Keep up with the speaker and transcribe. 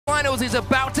finals is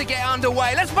about to get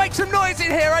underway. Let's make some noise in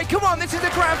here, eh? Come on, this is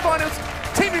the grand finals.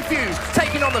 Team Infused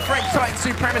taking on the French Titan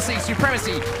Supremacy.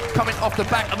 Supremacy coming off the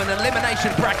back of an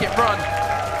elimination bracket run.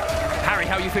 Harry,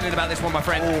 how are you feeling about this one, my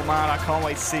friend? Oh man, I can't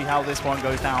wait to see how this one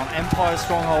goes down. Empire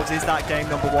Strongholds is that game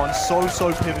 #1.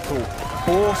 So pivotal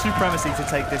for Supremacy to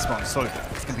take this one. So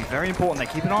it's going to be very important.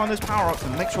 They keep an eye on those power-ups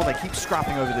and make sure they keep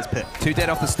scrapping over this pit. 2 dead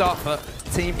off the start for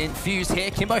Team Infused here.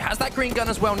 Kimbo has that green gun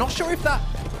as well. Not sure if that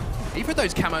either of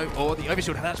those camo or the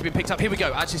overshield have actually been picked up. Here we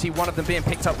go. I actually see one of them being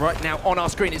picked up right now on our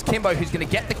screen. It's Kimbo who's going to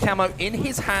get the camo in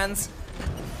his hands.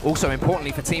 Also,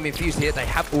 importantly for Team Infused here, they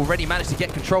have already managed to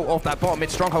get control of that bottom mid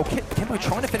stronghold. Kimbo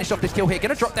trying to finish off this kill here.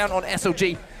 Going to drop down on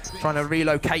SLG, trying to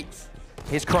relocate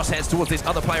his crosshairs towards this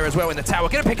other player as well in the tower.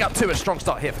 Going to pick up 2. A strong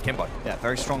start here for Kimbo. Yeah,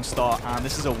 very strong start. And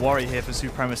this is a worry here for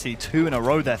Supremacy. 2 in a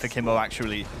row there for Kimbo,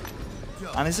 actually.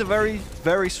 And it's a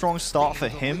very strong start for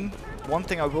him. One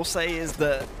thing I will say is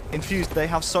that Infused, they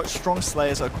have such strong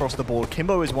slayers across the board.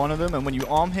 Kimbo is one of them, and when you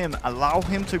arm him, allow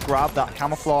him to grab that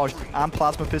camouflage and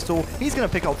plasma pistol, he's going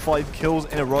to pick up 5 kills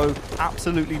in a row,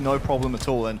 absolutely no problem at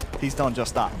all, and he's done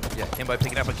just that. Yeah, Kimbo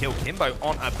picking up a kill. Kimbo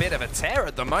on a bit of a tear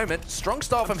at the moment. Strong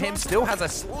start from him, still has a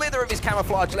slither of his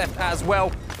camouflage left as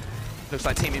well. Looks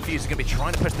like Team Infused is going to be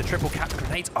trying to push the triple cap.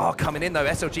 Grenades are coming in though.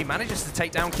 SLG manages to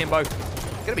take down Kimbo.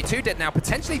 Going to be 2 dead now,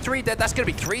 potentially 3 dead. That's going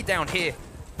to be 3 down here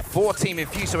for Team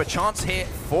Infused, so a chance here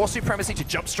for Supremacy to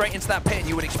jump straight into that pit, and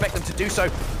you would expect them to do so.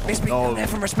 This being down there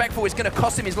from Respectful is going to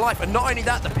cost him his life, and not only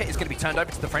that, the pit is going to be turned over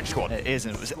to the French squad. It is,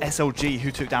 and it was SLG who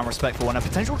took down Respectful, and a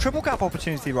potential triple cap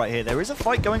opportunity right here. There is a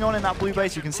fight going on in that blue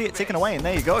base. You can see it ticking away, and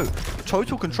there you go.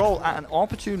 Total control at an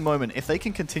opportune moment. If they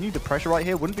can continue the pressure right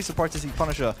here, wouldn't be surprised to see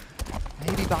Punisher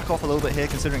maybe back off a little bit here,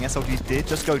 considering SLG did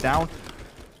just go down.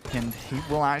 And he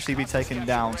will actually be taken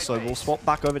down, so we'll swap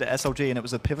back over to SLG, and it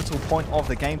was a pivotal point of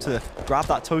the game to grab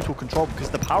that total control because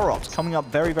the power-up's coming up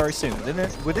very soon,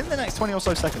 within the next 20 or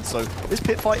so seconds. So this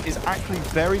pit fight is actually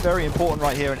very important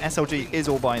right here, and SLG is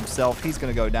all by himself. He's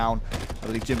going to go down. I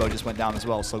believe Jimbo just went down as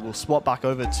well, so we'll swap back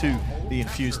over to the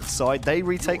Infused side. They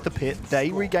retake the pit,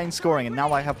 they regain scoring, and now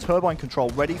they have turbine control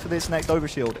ready for this next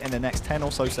overshield in the next 10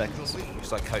 or so seconds.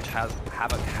 Looks like Coach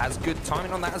Havoc has good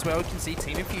timing on that as well. You can see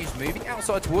Team Infused moving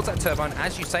outside towards that turbine,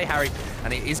 as you say, Harry,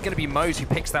 and it is going to be Mose who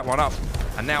picks that one up.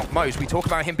 And now Mose, we talk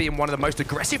about him being one of the most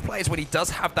aggressive players when he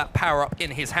does have that power-up in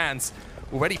his hands.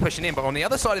 Already pushing in, but on the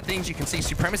other side of things, you can see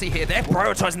Supremacy here. They're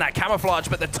prioritizing that camouflage,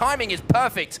 but the timing is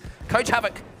perfect. Coach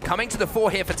Havoc coming to the fore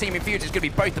here for Team Infused is going to be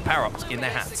both the power-ups in their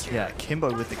hands. Yeah,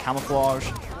 Kimbo with the camouflage,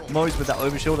 Mose with that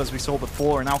overshield as we saw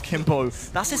before, and now Kimbo,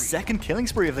 that's his 2nd killing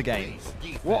spree of the game.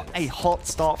 What a hot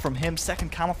start from him.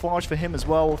 2nd camouflage for him as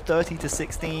well,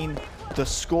 30-16. The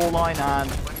scoreline,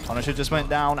 and Punisher just went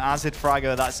down, as did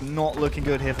Fragger. That's not looking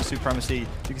good here for Supremacy. You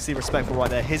can see Respectful right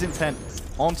there. His intent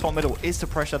on top middle is to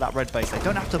pressure that red base. They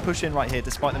don't have to push in right here,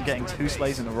 despite them getting 2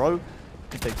 slays in a row.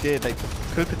 If they did, they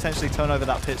could potentially turn over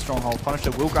that pit stronghold.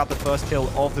 Punisher will grab the first kill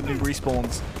of the new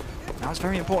respawns. Now it's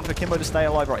very important for Kimbo to stay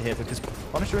alive right here because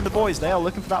Punisher and the boys, they are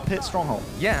looking for that pit stronghold.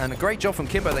 Yeah, and a great job from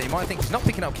Kimbo that you might think he's not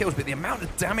picking up kills, but the amount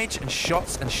of damage and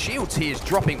shots and shields he is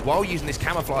dropping while using this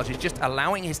camouflage is just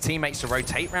allowing his teammates to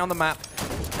rotate around the map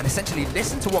and essentially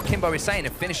listen to what Kimbo is saying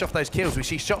and finish off those kills. We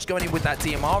see shots going in with that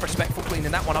DMR, Respectful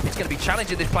cleaning that one up. He's going to be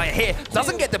challenging this player here.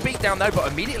 Doesn't get the beat down though,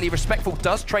 but immediately Respectful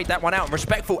does trade that one out, and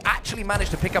Respectful actually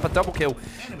managed to pick up a double kill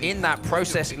in that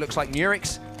process. It looks like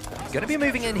Nurix going to be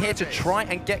moving in here to try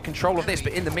and get control of this,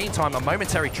 but in the meantime, a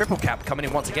momentary triple cap coming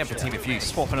in once again for Team Infused.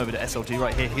 Swapping over to SLG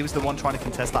right here. He was the one trying to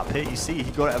contest that pit. You see,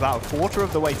 he got it about a 1/4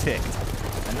 of the way ticked.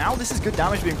 And now this is good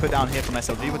damage being put down here from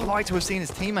SLG. Would like to have seen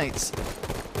his teammates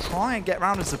try and get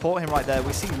around and support him right there.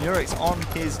 We see Nurix on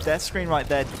his death screen right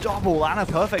there. Double and a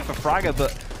perfect for Fragger,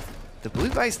 but the blue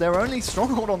base, their only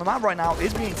stronghold on the map right now,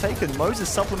 is being taken. Moses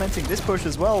supplementing this push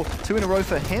as well. 2 in a row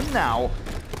for him now.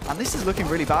 And this is looking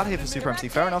really bad here for Supremacy.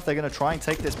 Fair enough, they're going to try and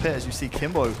take this pit, as you see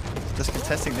Kimbo just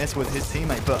contesting this with his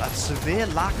teammate, but a severe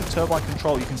lack of turbine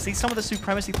control. You can see some of the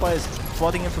Supremacy players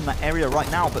flooding in from that area right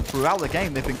now, but throughout the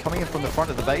game, they've been coming in from the front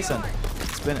of the base, and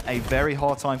it's been a very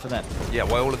hard time for them. Yeah,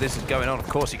 while all of this is going on, of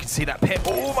course, you can see that pit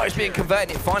almost being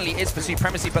converted. It finally is for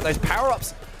Supremacy, but those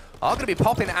power-ups are going to be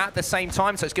popping at the same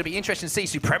time, so it's going to be interesting to see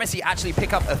Supremacy actually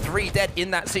pick up a 3 dead in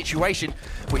that situation,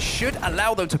 which should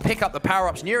allow them to pick up the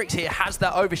power-ups. Nurix here has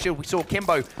that overshield. We saw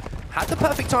Kimbo had the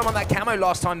perfect time on that camo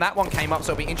last time that one came up,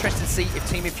 so it'll be interesting to see if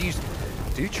Team Infused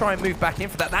do try and move back in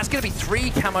for that. That's going to be 3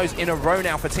 camos in a row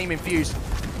now for Team Infused.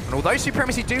 And although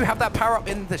Supremacy do have that power-up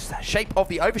in the shape of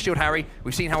the overshield, Harry,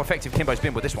 we've seen how effective Kimbo's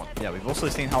been with this one. Yeah, we've also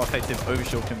seen how effective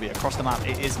overshield can be across the map.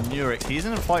 It is Nurix. He's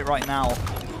in a fight right now.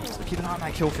 So keep an eye on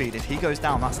that kill feed. If he goes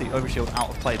down, that's the overshield out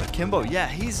of play. But Kimbo, yeah,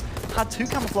 he's had 2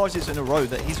 camouflages in a row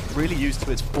that he's really used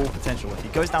to its full potential. If he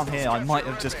goes down here, I might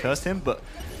have just cursed him, but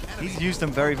he's used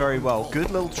them very, very well. Good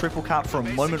little triple cap for a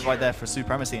moment right there for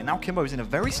Supremacy. And now Kimbo is in a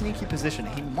very sneaky position.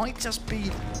 He might just be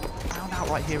found out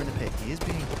right here in the pit. He is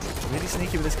being really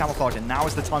sneaky with his camouflage, and now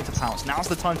is the time to pounce. Now's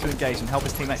the time to engage and help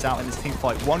his teammates out in this team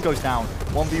fight. One goes down,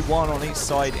 1v1 on each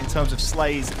side in terms of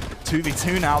slays.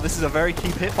 2v2 now. This is a very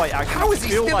key pit fight, actually. How is he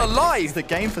still alive? It's the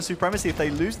game for Supremacy. If they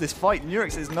lose this fight,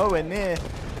 Nurix is nowhere near.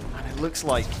 And it looks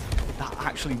like that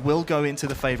actually will go into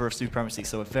the favor of Supremacy.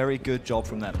 So a very good job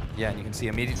from them. Yeah, and you can see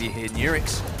immediately here,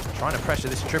 Nurix trying to pressure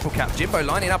this triple cap. Jimbo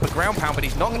lining up a ground pound, but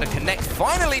he's not going to connect.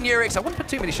 Finally, Nurix. I wouldn't put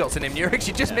too many shots in him, Nurix.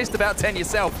 You just missed about 10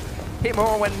 yourself. Hit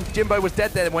more when Jimbo was dead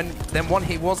there than when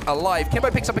he was alive. Kimbo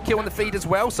picks up a kill on the feed as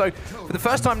well. So for the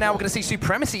first time now, we're going to see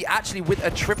Supremacy actually with a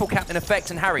triple cap in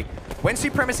effect. And Harry, when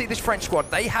Supremacy, this French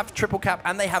squad, they have triple cap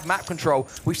and they have map control,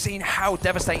 we've seen how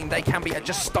devastating they can be at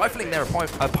just stifling their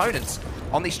opponents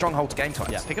on these strongholds game types.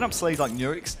 Yeah, picking up slays like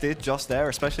Nurix did just there,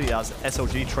 especially as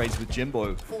SLG trades with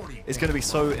Jimbo, is going to be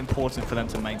so important for them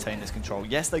to maintain this control.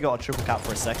 Yes, they got a triple cap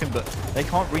for a second, but they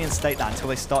can't reinstate that until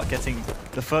they start getting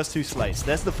the first 2 slays.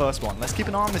 There's the first one. Let's keep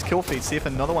an eye on this kill feed, see if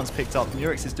another one's picked up.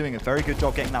 Nurix is doing a very good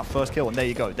job getting that first kill, and there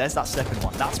you go. There's that second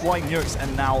one. That's why Nurix,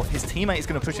 and now his teammate is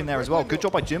going to push in there as well. Good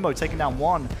job by Jimbo taking down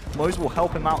 1. Mose will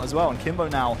help him out as well, and Kimbo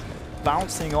now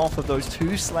bouncing off of those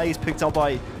 2 slays picked up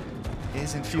by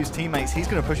his Infused teammates. He's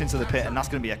going to push into the pit, and that's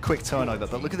going to be a quick turnover.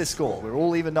 But look at this score. We're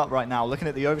all evened up right now. Looking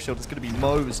at the overshield, it's going to be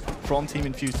Mose from Team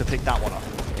Infused to pick that one up.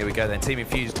 Here we go then. Team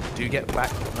Infused do get back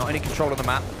not any control of the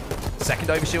map. Second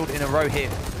overshield in a row here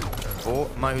for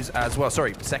Mose as well.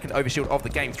 Sorry, second overshield of the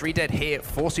game. 3 dead here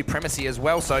for Supremacy as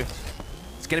well. So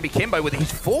it's going to be Kimbo with his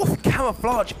 4th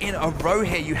camouflage in a row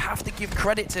here. You have to give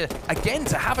credit to, again,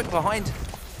 to Havoc behind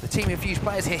the Team Infused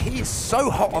players here. He is so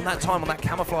hot on that time on that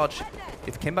camouflage.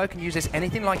 If Kimbo can use this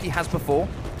anything like he has before,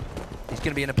 he's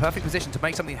going to be in a perfect position to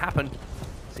make something happen.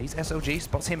 Sees SLG,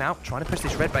 spots him out, trying to push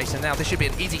this red base, and now this should be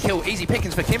an easy kill, easy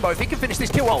pickings for Kimbo. If he can finish this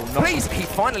kill, oh, no. Please, he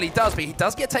finally does, but he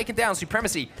does get taken down.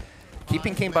 Supremacy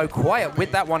keeping Kimbo quiet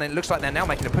with that one, and it looks like they're now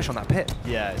making a push on that pit.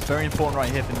 Yeah, it's very important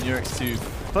right here for Nurix to,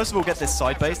 first of all, get this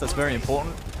side base. That's very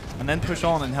important. And then push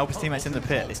on and help his teammates in the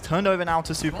pit. It's turned over now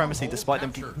to Supremacy, despite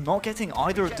them not getting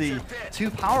either of the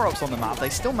 2 power-ups on the map. They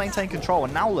still maintain control,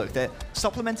 and now look, they're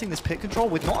supplementing this pit control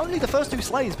with not only the first 2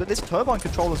 slays, but this turbine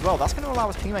control as well. That's going to allow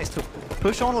his teammates to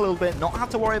push on a little bit, not have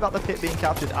to worry about the pit being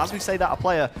captured. As we say that, a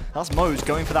player, that's Mose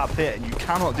going for that pit, and you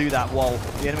cannot do that while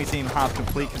the enemy team have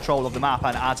complete control of the map,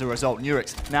 and as a result,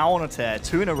 Nurix now on a tear,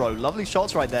 2 in a row. Lovely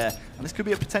shots right there. And this could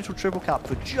be a potential triple cap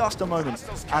for just a moment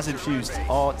as Infused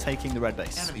are taking the red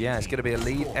base. Yeah, it's going to be a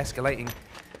lead escalating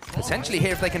potentially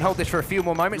here. If they can hold this for a few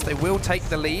more moments, they will take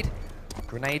the lead.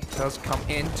 Grenade does come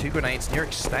in, 2 grenades.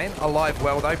 Nurix staying alive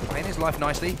well though, playing his life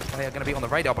nicely. They are going to be on the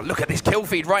radar, but look at this kill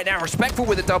feed right now. Respectful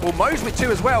with a double, Mose with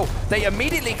 2 as well. They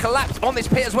immediately collapse on this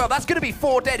pit as well. That's going to be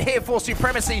 4 dead here for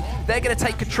Supremacy. They're going to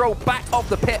take control back of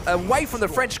the pit, away from the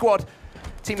French squad.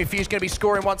 Team Infused going to be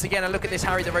scoring once again, and look at this,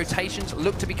 Harry. The rotations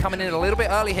look to be coming in a little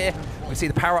bit early here. We can see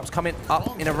the power-ups coming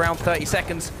up in around 30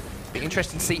 seconds. Be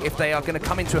interesting to see if they are going to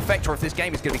come into effect or if this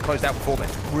game is going to be closed out before then.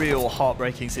 Real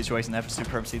heartbreaking situation there for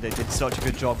Supremacy. They did such a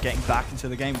good job getting back into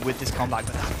the game with this comeback,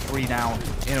 but that 3 down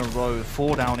in a row,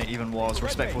 4 down it even was.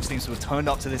 Respectful seems to have turned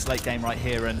up to this late game right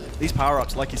here, and these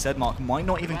power-ups, like you said, Mark, might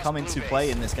not even come into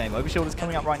play in this game. Overshield is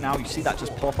coming up right now. You see that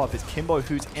just pop up. It's Kimbo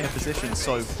who's in a position,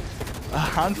 so a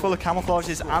handful of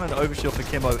camouflages and an overshield for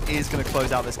Kimbo is going to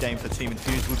close out this game for Team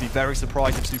Infused. Would be very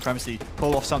surprised if Supremacy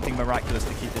pull off something miraculous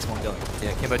to keep this one going.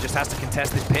 Yeah, Kimbo just has to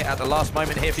contest this pit at the last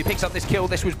moment here. If he picks up this kill,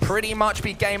 this would pretty much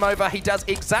be game over. He does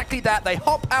exactly that. They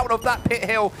hop out of that pit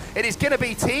hill. It is going to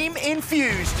be Team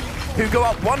Infused who go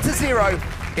up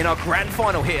 1-0 in our grand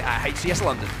final here at HCS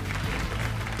London.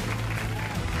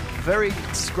 Very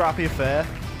scrappy affair.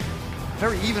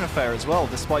 Very even affair as well,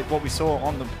 despite what we saw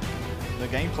on the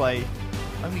gameplay.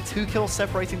 Only 2 kills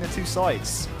separating the 2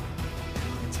 sides.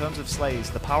 In terms of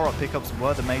slays, the power-up pickups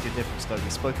were the major difference though.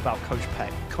 We spoke about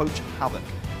Coach Havoc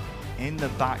in the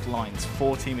back lines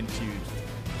for Team Infused.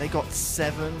 They got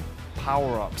 7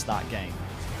 power-ups that game.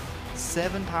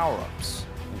 7 power-ups.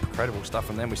 Incredible stuff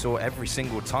from them. We saw every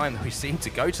single time that we seemed to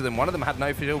go to them. One of them had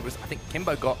no field. I think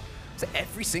Kimbo got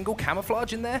every single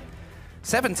camouflage in there.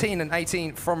 17 and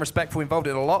 18 from Respectful, involved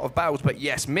in a lot of battles, but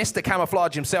yes, Mr.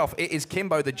 Camouflage himself, it is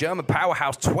Kimbo, the German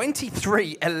powerhouse.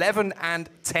 23, 11 and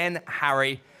 10,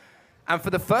 Harry. And for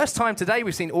the first time today,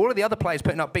 we've seen all of the other players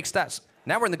putting up big stats.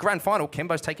 Now we're in the grand final.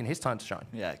 Kimbo's taking his time to shine.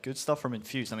 Yeah, good stuff from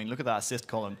Infused. I mean, look at that assist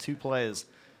column. 2 players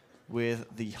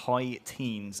with the high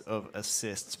teens of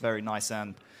assists. Very nice.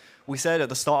 And we said at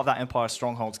the start of that Empire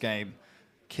Strongholds game,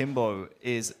 Kimbo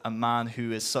is a man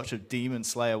who is such a demon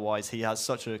slayer-wise. He has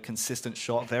such a consistent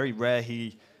shot. Very rare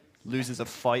he loses a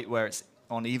fight where it's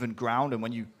on even ground. And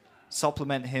when you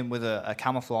supplement him with a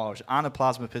camouflage and a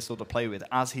plasma pistol to play with,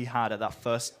 as he had at that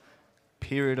first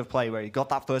period of play where he got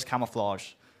that first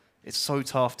camouflage, it's so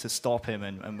tough to stop him,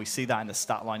 and we see that in the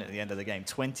stat line at the end of the game.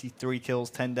 23 kills,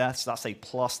 10 deaths, that's a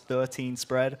plus 13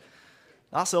 spread.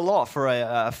 That's a lot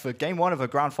for game one of a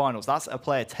grand finals. That's a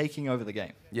player taking over the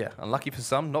game. Yeah, unlucky for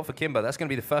some, not for Kimbo. That's going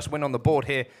to be the first win on the board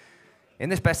here in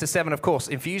this best of 7, of course.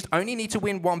 Infused only need to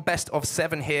win 1 best of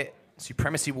 7 here.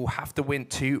 Supremacy will have to win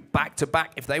 2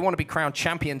 back-to-back if they want to be crowned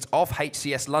champions of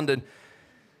HCS London.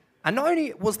 And not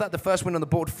only was that the first win on the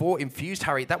board for Infused,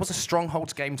 Harry, that was a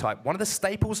Strongholds game type. One of the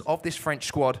staples of this French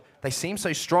squad, they seem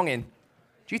so strong in.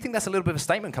 Do you think that's a little bit of a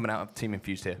statement coming out of Team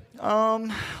Infused here? I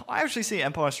actually see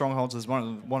Empire Strongholds as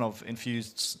one of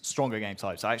Infused's stronger game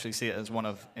types. I actually see it as one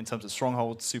of, in terms of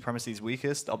Strongholds, Supremacy's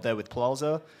weakest, up there with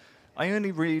Plaza. I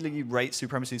only really rate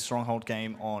Supremacy's Stronghold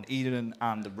game on Eden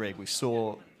and the Rig. We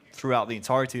saw throughout the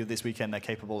entirety of this weekend they're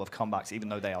capable of comebacks, even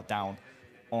though they are down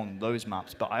on those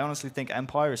maps. But I honestly think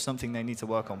Empire is something they need to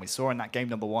work on. We saw in that game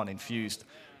number 1, Infused,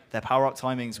 their power-up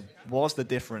timings was the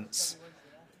difference.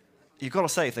 You've got to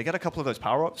say, if they get a couple of those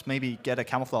power-ups, maybe get a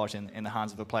camouflage in the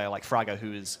hands of a player like Fragger,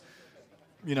 who is,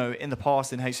 you know, in the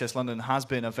past in HCS London has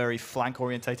been a very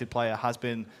flank-orientated player, has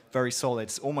been very solid.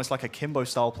 It's almost like a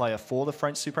Kimbo-style player for the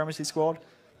French Supremacy squad.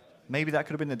 Maybe that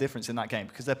could have been the difference in that game,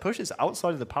 because their pushes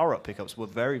outside of the power-up pickups were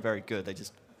very, very good. They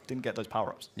just didn't get those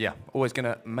power-ups. Yeah, always going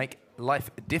to make life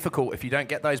difficult if you don't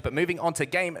get those. But moving on to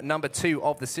game number 2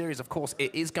 of the series, of course,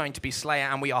 it is going to be Slayer,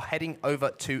 and we are heading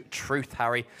over to Truth,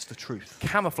 Harry. It's the truth.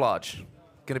 Camouflage,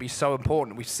 going to be so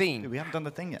important. We've seen... Dude, we haven't done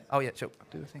the thing yet. Oh, yeah, sure.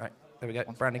 Do the thing. All right, there we go.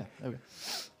 Branding. Yeah, there we go.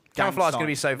 Camouflage is going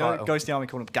to be so vital. Goes to the army,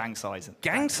 call them gang signs.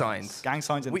 Gang signs? Gang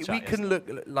signs in the chat. We can look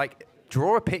like...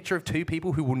 Draw a picture of 2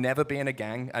 people who will never be in a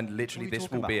gang, and literally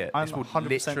this will be it. This will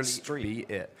literally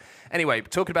be it. Anyway,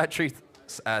 talking about Truth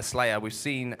Slayer, we've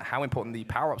seen how important the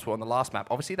power-ups were on the last map.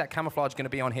 Obviously, that camouflage is going to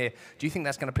be on here. Do you think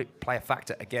that's going to play a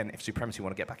factor again if Supremacy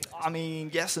want to get back in? I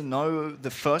mean, yes and no. The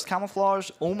first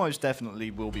camouflage almost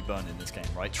definitely will be burned in this game,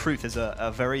 right? Truth is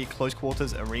a very close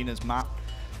quarters arenas map.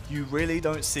 You really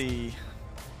don't see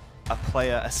a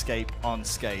player escape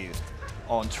unscathed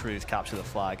on Truth Capture the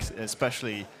Flags,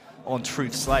 especially on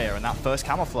Truth Slayer, and that first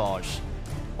camouflage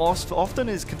often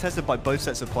is contested by both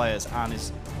sets of players and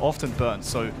is often burnt.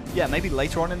 So yeah, maybe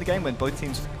later on in the game when both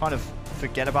teams kind of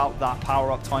forget about that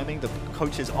power-up timing, the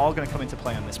coaches are going to come into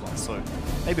play on this one. So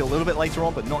maybe a little bit later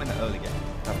on, but not in the early game.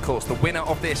 Of course, the winner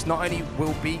of this not only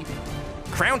will be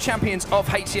crown champions of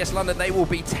HCS London, they will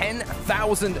be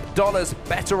 $10,000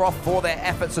 better off for their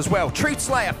efforts as well. Truth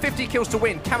Slayer, 50 kills to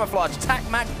win. Camouflage, Tac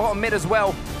Mac bottom mid as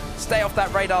well. Stay off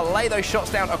that radar, lay those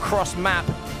shots down across map.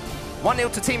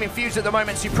 1-0 to Team Infused at the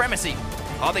moment. Supremacy,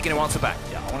 are they going to answer back?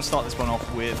 Yeah, I want to start this one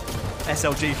off with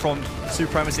SLG from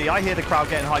Supremacy. I hear the crowd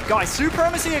getting hyped. Guys,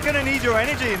 Supremacy are going to need your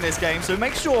energy in this game, so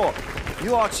make sure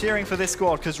you are cheering for this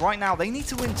squad, because right now they need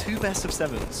to win 2 best of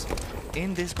 7s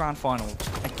in this grand final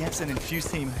against an Infused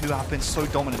team who have been so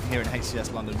dominant here in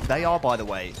HCS London. They are, by the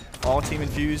way, our Team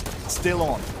Infused, still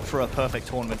on for a perfect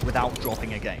tournament without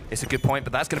dropping a game. It's a good point,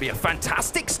 but that's going to be a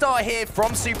fantastic start here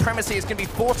from Supremacy. It's going to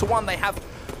be 4-1. They have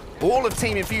all of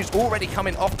Team Infused already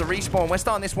coming off the respawn. We're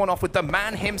starting this one off with the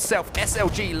man himself,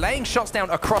 SLG, laying shots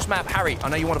down across map. Harry, I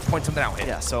know you want to point something out here.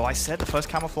 Yeah, so I said the first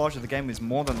camouflage of the game was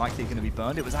more than likely going to be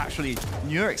burned. It was actually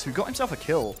Nurix who got himself a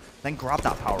kill, then grabbed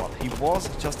that power-up. He was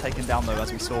just taken down, though,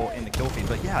 as we saw in the kill feed.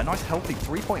 But yeah, a nice, healthy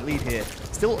 3-point lead here.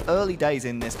 Still early days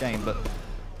in this game, but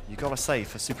you got to say,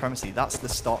 for Supremacy, that's the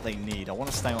start they need. I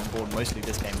want to stay on board mostly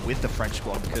this game with the French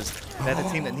squad, because they're the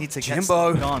team that needs to get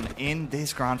something done in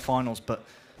this grand finals. But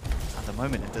at the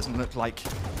moment, it doesn't look like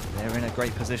they're in a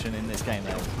great position in this game.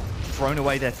 They've thrown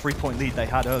away their 3-point lead they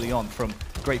had early on from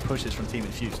great pushes from Team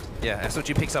Infused. Yeah,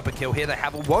 SLG picks up a kill here. They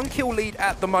have a 1-kill lead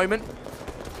at the moment.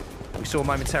 We saw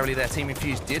momentarily there, Team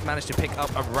Infused did manage to pick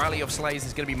up a rally of slays.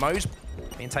 There's going to be Mose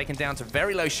being taken down to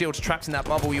very low shields, trapped in that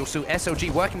bubble. You'll see SLG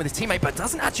working with his teammate, but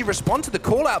doesn't actually respond to the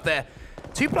call out there.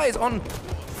 2 players on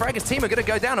Fragger's team are going to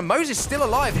go down, and Moses still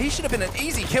alive. He should have been an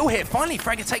easy kill here. Finally,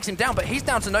 Fragger takes him down, but he's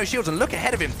down to no shields, and look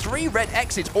ahead of him. 3 red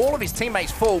exits, all of his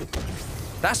teammates fall.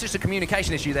 That's just a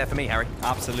communication issue there for me, Harry.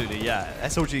 Absolutely, yeah.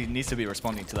 SLG needs to be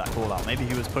responding to that call out. Maybe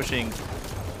he was pushing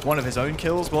one of his own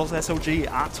kills, was SLG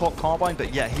at top Carbine,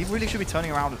 but yeah, he really should be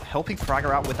turning around, helping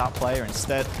Fragger out with that player.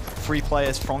 Instead, 3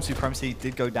 players from Supremacy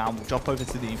did go down. We'll jump over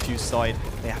to the Infused side.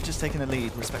 They have just taken the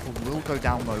lead. Respectful will go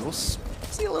down, though. We'll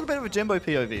see a little bit of a Jimbo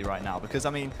POV right now because, I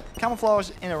mean,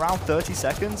 camouflage in around 30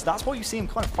 seconds, that's what you see him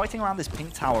kind of fighting around this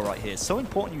pink tower right here. It's so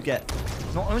important you get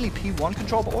not only P1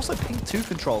 control, but also pink 2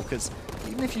 control, because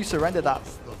even if you surrender that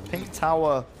pink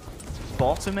tower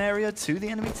bottom area to the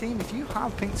enemy team, if you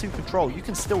have pink 2 control, you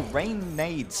can still rain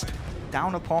nades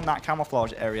down upon that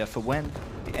camouflage area for when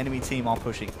the enemy team are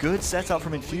pushing. Good setup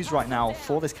from Infused right now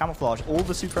for this camouflage. All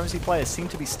the Supremacy players seem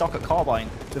to be stuck at Carbine,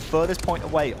 the furthest point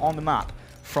away on the map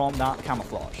from that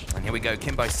camouflage. And here we go,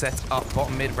 Kimbo set up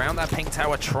bottom mid round that pink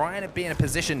tower, trying to be in a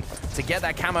position to get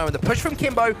that camo. And the push from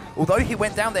Kimbo, although he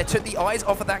went down there, took the eyes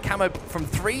off of that camo from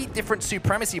 3 different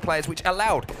Supremacy players, which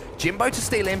allowed Jimbo to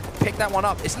steal him, pick that one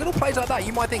up. It's little plays like that,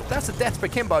 you might think that's a death for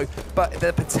Kimbo, but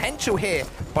the potential here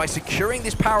by securing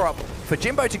this power up for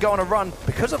Jimbo to go on a run,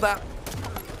 because of that,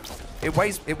 it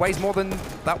weighs more than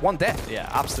that one death. Yeah,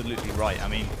 absolutely right. I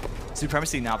mean,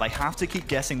 Supremacy now, they have to keep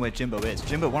guessing where Jimbo is.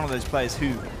 Jimbo, one of those players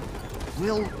who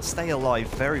will stay alive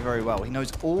very, very well. He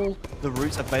knows all the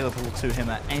routes available to him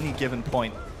at any given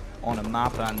point on a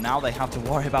map, and now they have to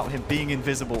worry about him being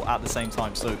invisible at the same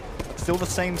time. So still the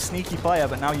same sneaky player,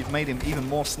 but now you've made him even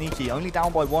more sneaky. Only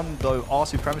down by 1 though are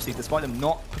Supremacy, despite them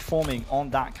not performing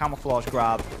on that camouflage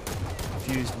grab.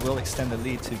 Infused will extend the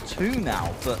lead to 2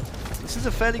 now, but this is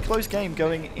a fairly close game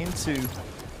going into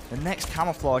the next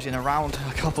camouflage in around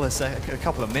a couple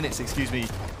of minutes, excuse me.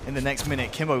 In the next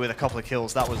minute, Kimbo with a couple of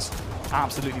kills. That was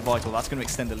absolutely vital. That's going to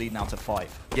extend the lead now to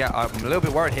 5. Yeah, I'm a little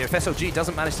bit worried here. If SLG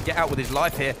doesn't manage to get out with his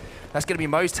life here, that's going to be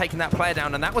Mo's taking that player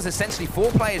down. And that was essentially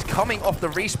 4 players coming off the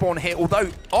respawn here. Although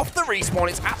off the respawn,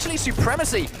 it's actually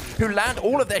Supremacy who land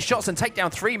all of their shots and take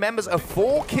down 3 members. A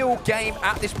 4-kill game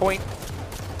at this point.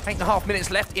 8.5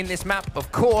 minutes left in this map.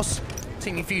 Of course,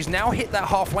 Team Infused now hit that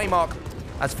halfway mark.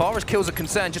 As far as kills are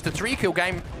concerned, just a 3-kill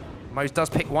game. Mo's does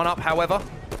pick one up, however.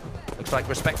 Looks like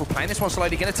Respectful playing this one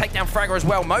slowly. Going to take down Fragger as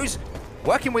well. Mo's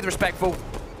working with Respectful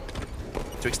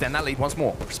to extend that lead once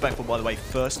more. Respectful, by the way,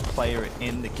 first player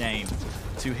in the game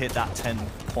to hit that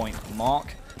 10-point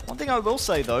mark. One thing I will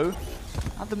say, though,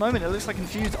 at the moment, it looks like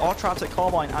Infused are trapped at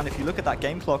Carbine, and if you look at that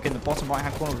game clock in the bottom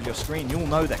right-hand corner of your screen, you'll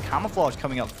know that Camouflage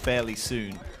coming up fairly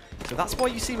soon. So that's why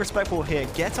you see Respectful here.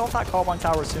 Get off that Carbine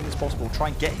tower as soon as possible. Try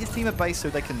and get his team a base so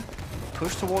they can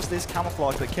push towards this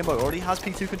Camouflage. But Kimbo already has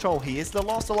P2 control. He is the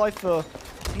last alive for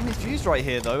Team Infused right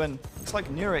here, though. And looks like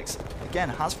Nurix, again,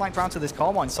 has flanked round to this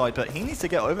Carbine side, but he needs to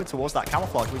get over towards that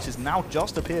Camouflage, which has now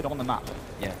just appeared on the map.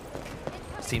 Yeah.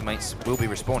 His teammates will be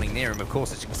respawning near him. Of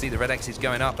course, as you can see, the red X is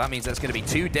going up. That means there's going to be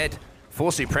 2 dead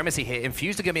for Supremacy here.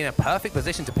 Infused are going to be in a perfect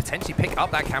position to potentially pick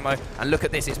up that camo. And look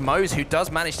at this, it's Mo's who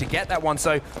does manage to get that one.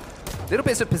 So little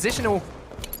bits of positional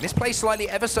misplay slightly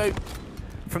ever so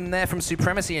from there from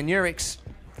Supremacy, and Nurix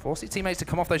forced his teammates to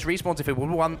come off those respawns. If it would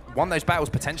have won those battles,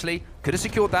 potentially could have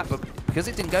secured that, but because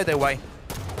it didn't go their way,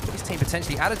 his team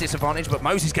potentially at a disadvantage. But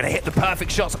Mo's is going to hit the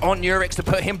perfect shots on Nurix to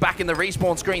put him back in the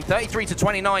respawn screen.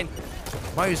 33-29.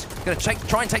 Mo's going to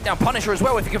try and take down Punisher as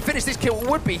well. If he can finish this kill, it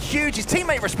would be huge. His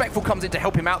teammate Respectful comes in to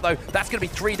help him out, though. That's going to be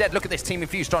 3 dead. Look at this Team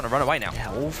Infused trying to run away now.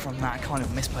 Yeah, all from that kind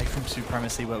of misplay from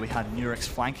Supremacy where we had Nurix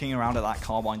flanking around at that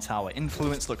Carbine tower.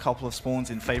 Influenced a couple of spawns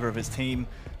in favor of his team.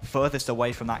 Furthest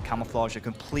away from that Camouflage, a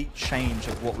complete change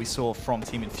of what we saw from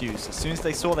Team Infused. As soon as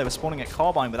they saw they were spawning at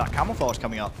Carbine with that Camouflage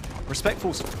coming up,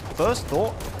 Respectful's first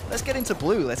thought, let's get into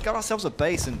blue, let's get ourselves a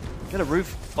base and get a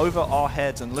roof over our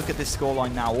heads. And look at this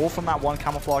scoreline now, all from that one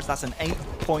Camouflage. That's an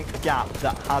 8-point gap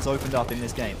that has opened up in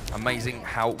this game. Amazing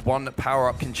how one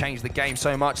power-up can change the game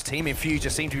so much. Team Infused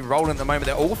just seem to be rolling at the moment.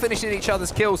 They're all finishing each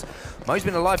other's kills. Mo's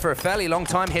been alive for a fairly long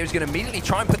time here. He's going to immediately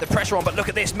try and put the pressure on, but look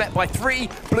at this, met by 3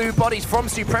 blue bodies from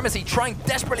Supremacy, trying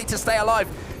desperately to stay alive.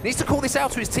 He needs to call this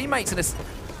out to his teammates and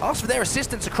ask for their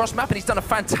assistance across map, and he's done a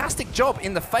fantastic job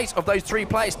in the face of those 3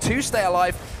 players to stay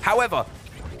alive. However,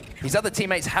 his other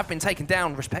teammates have been taken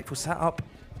down. Respectful sat up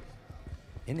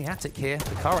in the attic here,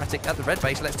 the car attic at the red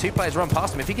base. Lets 2 players run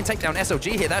past him. If he can take down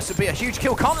SLG here, that should be a huge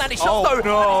kill. Can't land his shot though.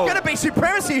 No. It's going to be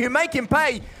Supremacy who make him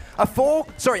pay. A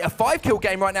 5-kill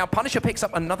game right now. Punisher picks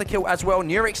up another kill as well.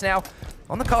 Nurix now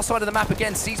on the car side of the map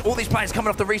again, sees all these players coming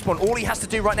off the respawn. All he has to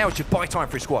do right now is just buy time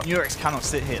for his squad. Nurix cannot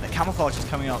sit here. The Camouflage is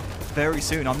coming up very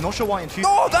soon. I'm not sure why Infused...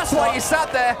 Oh, that's why he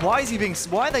sat there. Why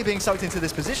are they being sucked into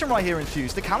this position right here,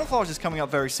 Infused? The Camouflage is coming up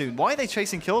very soon. Why are they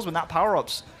chasing kills when that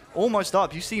power-up's almost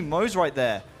up? You see Mo's right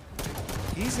there.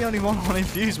 He's the only one on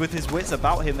Infused with his wits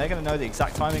about him. They're going to know the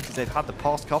exact timing because they've had the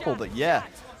past couple, but yeah.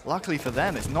 Luckily for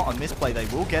them, it's not a misplay. They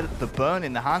will get the burn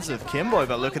in the hands of Kimbo,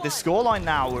 but look at this scoreline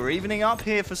now. We're evening up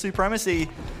here for Supremacy.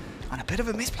 And a bit of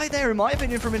a misplay there, in my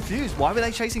opinion, from Infused. Why were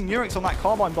they chasing Nurex on that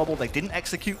Carbine bubble? They didn't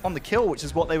execute on the kill, which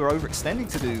is what they were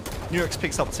overextending to do. Nurex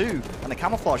picks up 2, and the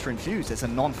camouflage for Infused is a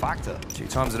non-factor. 2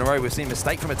 times in a row, we've seen a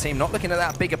mistake from a team, not looking at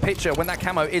that bigger picture when that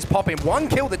camo is popping. 1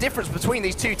 kill, the difference between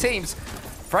these 2 teams.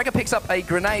 Fragger picks up a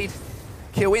grenade.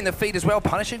 Kill in the feed as well.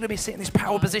 Punisher going to be sitting in this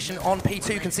power position on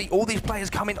P2. Can see all these players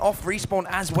coming off respawn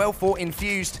as well for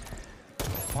Infused.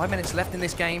 5 minutes left in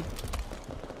this game.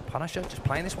 Punisher just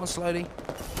playing this one slowly.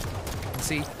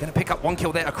 See, going to pick up 1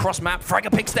 kill there across map.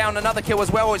 Fragger picks down another kill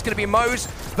as well. It's going to be Mose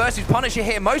versus Punisher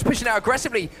here. Mose pushing out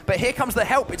aggressively, but here comes the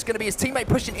help. It's going to be his teammate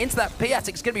pushing into that Piat.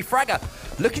 It's going to be Fragger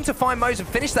looking to find Mose and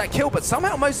finish that kill, but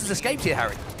somehow Mose has escaped here,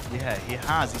 Harry. Yeah, he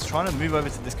has. He's trying to move over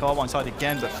to this Carbine side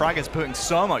again, but Fragger's putting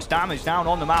so much damage down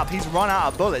on the map. He's run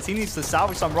out of bullets. He needs to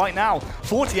salvage some right now.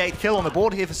 48 kill on the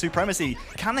board here for Supremacy.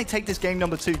 Can they take this game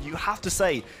number 2? You have to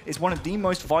say it's one of the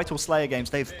most vital Slayer games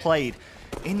they've played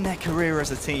in their career as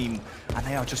a team, and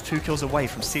they are just 2 kills away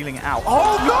from sealing it out.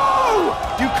 Oh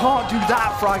no! You can't do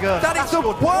that, Fragger. That is the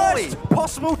worst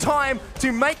possible time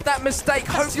to make that mistake.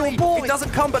 Hopefully it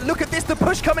doesn't come, but look at this, the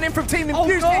push coming in from Team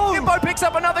Infused. Oh, no. Timbo picks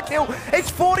up another kill. It's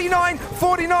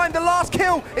 49-49. The last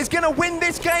kill is going to win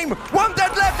this game. 1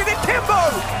 dead left, and it's Timbo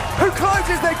who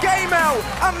closes the game out.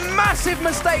 A massive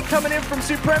mistake coming in from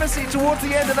Supremacy towards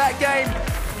the end of that game.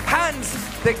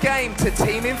 Hands the game to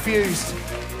Team Infused.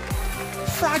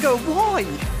 Fragger, why?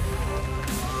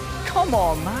 Come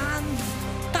on, man.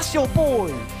 That's your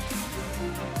boy.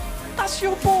 That's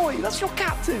your boy. That's your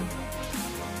captain.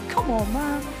 Come on,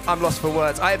 man. I'm lost for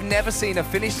words. I have never seen a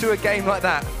finish to a game like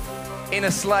that in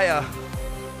a Slayer.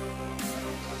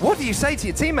 What do you say to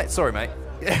your teammates? Sorry, mate.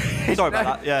 Sorry about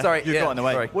that. Yeah, sorry, you got in the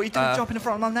way. Sorry. What are you doing jumping in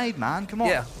front of my nade, man? Come on.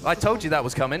 Yeah, I told you that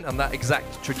was coming on that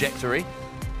exact trajectory.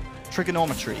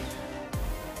 Trigonometry.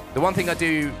 The one thing I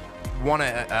do want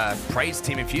to praise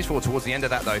Team Infused for towards the end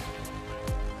of that, though,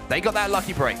 they got that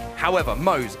lucky break. However,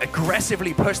 Mose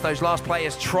aggressively pushed those last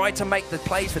players, tried to make the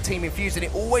plays for Team Infused, and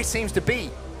it always seems to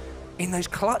be in those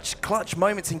clutch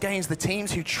moments in games, the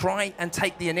teams who try and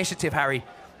take the initiative, Harry,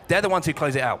 they're the ones who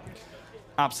close it out.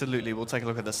 Absolutely. We'll take a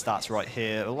look at the stats right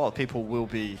here. A lot of people will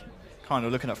be kind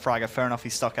of looking at Fragger. Fair enough, he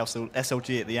stuck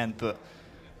SLG at the end, but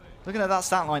looking at that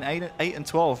stat line, 8 and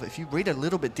 12, if you read a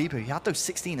little bit deeper, he had those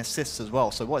 16 assists as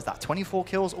well. So what is that, 24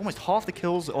 kills? Almost half the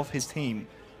kills of his team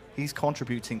he's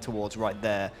contributing towards right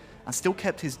there, and still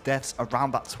kept his deaths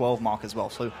around that 12 mark as well.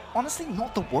 So honestly,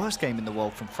 not the worst game in the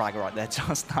world from Fragger right there.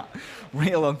 Just that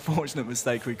real unfortunate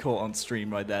mistake we caught on stream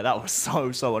right there. That was so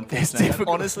unfortunate.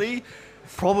 Honestly,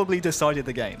 probably decided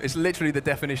the game. It's literally the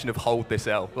definition of hold this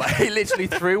L. Like, he literally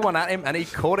threw one at him and he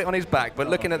caught it on his back. But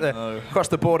looking at the across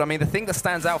the board, I mean, the thing that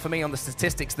stands out for me on the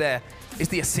statistics there is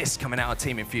the assists coming out of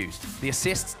Team Infused. The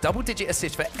assists, double-digit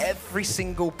assists for every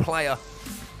single player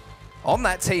on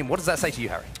that team. What does that say to you,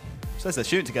 Harry? It says they're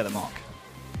shooting together, Mark.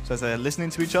 It says they're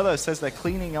listening to each other. It says they're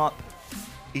cleaning up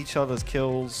each other's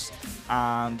kills.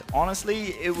 And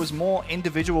honestly, it was more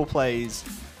individual plays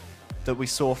that we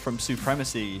saw from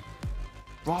Supremacy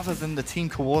rather than the team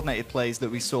coordinated plays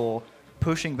that we saw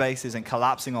pushing bases and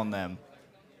collapsing on them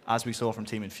as we saw from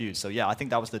Team Infused. So yeah, I think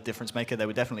that was the difference maker. They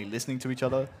were definitely listening to each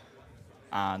other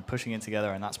and pushing in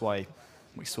together, and that's why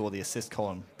we saw the assist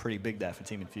column pretty big there for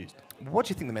Team Infused. What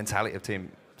do you think the mentality of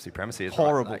Team Supremacy is?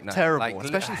 Horrible, right? Like, terrible,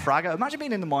 especially Fragger. Imagine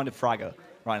being in the mind of Fragger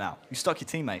right now. You stuck your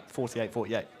teammate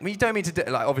 48-48. I mean, you don't mean to do it.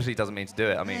 Like, obviously, he doesn't mean to do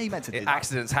it. I mean, he meant to do that.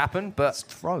 Accidents happen, but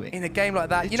throw it. In a game like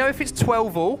that, you know, if it's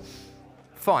 12-all,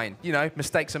 fine. You know,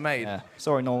 mistakes are made. Yeah.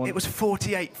 Sorry, Norman. It was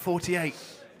 48-48.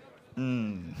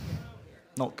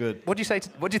 Not good. What do you say?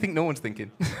 What do you think Norman's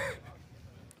thinking?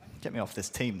 Get me off this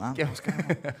team, man. Yeah.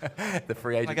 The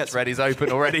free agent thread is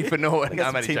open already for Norman.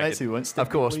 Teammates who won't stick.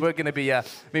 Of course, we're going to be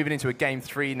moving into a game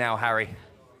 3 now, Harry.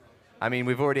 I mean,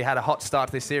 we've already had a hot start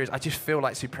to this series. I just feel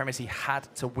like Supremacy had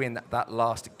to win that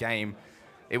last game.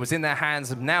 It was in their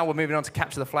hands. And now we're moving on to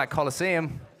capture the flag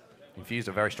Coliseum. Infused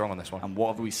are very strong on this one. And what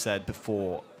have we said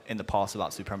before in the past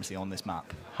about Supremacy on this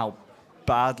map? How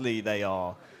badly they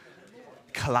are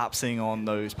collapsing on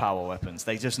those power weapons.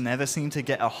 They just never seem to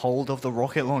get a hold of the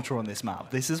rocket launcher on this map.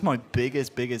 This is my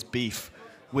biggest beef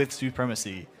with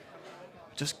Supremacy.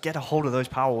 Just get a hold of those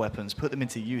power weapons, put them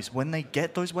into use. When they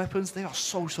get those weapons, they are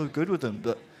so good with them.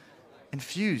 But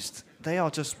Infused, they're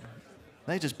just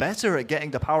better at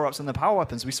getting the power-ups and the power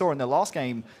weapons. We saw in the last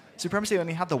game, Supremacy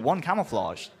only had the 1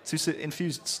 camouflage,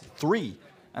 Infused 3.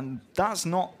 And that's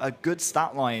not a good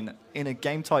stat line in a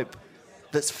game type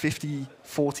that's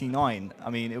 50-49. I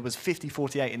mean, it was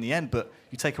 50-48 in the end, but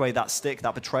you take away that stick,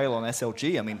 that betrayal on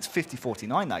SLG, I mean, it's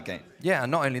 50-49 that game. Yeah,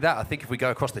 and not only that, I think if we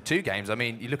go across the 2 games, I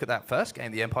mean, you look at that first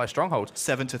game, the Empire Stronghold.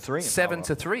 7-3.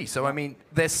 7-3. So, I mean,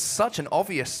 there's such an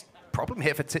obvious problem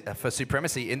here for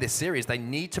Supremacy in this series. They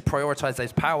need to prioritize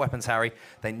those power weapons, Harry.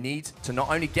 They need to not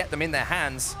only get them in their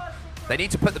hands, they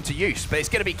need to put them to use. But it's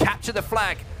going to be capture the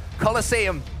flag,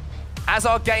 Coliseum, as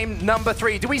our game number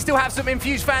 3. Do we still have some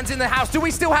Infused fans in the house? Do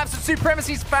we still have some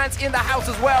Supremacy fans in the house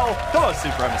as well? Come on,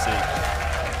 Supremacy.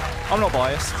 I'm not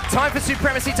biased. Time for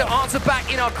Supremacy to answer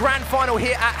back in our grand final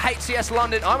here at HCS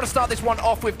London. I'm going to start this one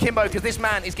off with Kimbo because this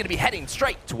man is going to be heading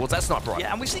straight towards that sniper rifle.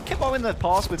 Yeah, and we've seen Kimbo in the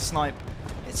past with Snipe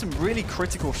hit some really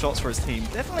critical shots for his team.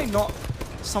 Definitely not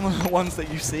some of the ones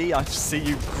that you see. I see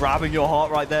you grabbing your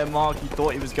heart right there, Mark. You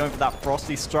thought he was going for that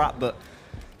Frosty strat, but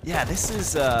yeah, this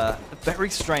is very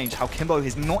strange how Kimbo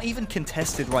is not even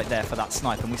contested right there for that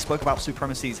snipe. And we spoke about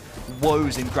Supremacy's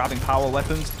woes in grabbing power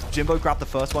weapons. Jimbo grabbed the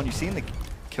first one. You see in the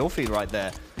kill feed right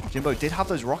there, Jimbo did have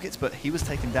those rockets, but he was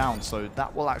taken down. So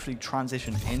that will actually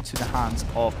transition into the hands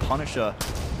of Punisher.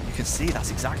 You can see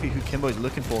that's exactly who Kimbo is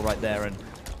looking for right there. And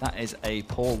that is a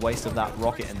poor waste of that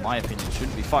rocket, in my opinion.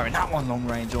 Shouldn't be firing that one long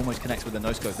range. Almost connects with the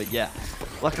no-scope. But yeah,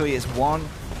 luckily it's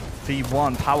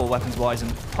 1v1 power weapons wise,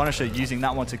 and Punisher using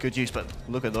that one to good use. But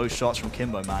look at those shots from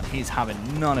Kimbo, man. He's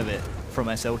having none of it from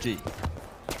SLG.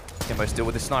 Kimbo still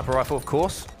with his sniper rifle, of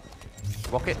course.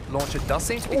 Rocket launcher does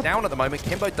seem to be down at the moment.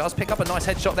 Kimbo does pick up a nice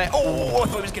headshot there. Oh, I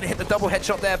thought he was going to hit the double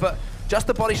headshot there, but just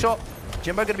the body shot.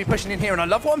 Jimbo going to be pushing in here, and I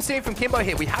love what I'm seeing from Kimbo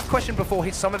here. We have questioned before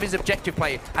some of his objective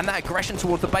play and that aggression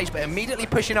towards the base, but immediately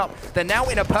pushing up. They're now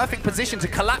in a perfect position to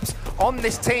collapse on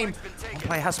this team. One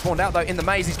player has spawned out, though, in the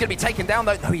maze. He's going to be taken down,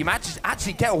 though. No, he managed to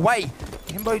actually get away.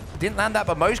 Kimbo didn't land that,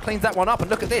 but Mose cleans that one up, and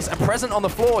look at this. A present on the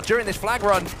floor during this flag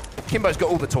run. Kimbo's got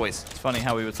all the toys. It's funny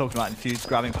how we were talking about Infused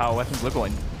grabbing power weapons. Look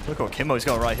what Kimbo's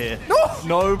got right here. No!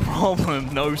 No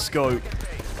problem, no scope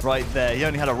right there. He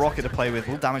only had a rocket to play with.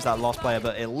 We'll damage that last player,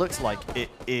 but it looks like it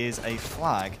is a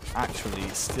flag actually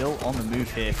still on the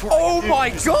move here. Oh my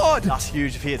god! That's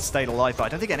huge if he had stayed alive, but I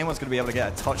don't think anyone's going to be able to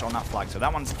get a touch on that flag, so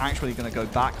that one's actually going to go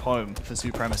back home for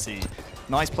Supremacy.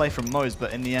 Nice play from Mose,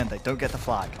 but in the end, they don't get the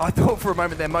flag. I thought for a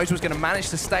moment there Mose was going to manage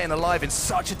to stay alive in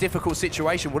such a difficult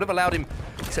situation. Would have allowed him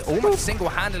to almost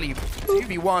single-handedly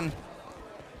 2v1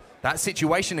 that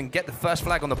situation and get the first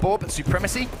flag on the board, but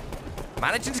Supremacy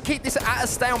managing to keep this at a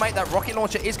stalemate. That rocket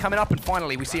launcher is coming up, and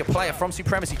finally we see a player from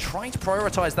Supremacy trying to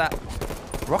prioritize that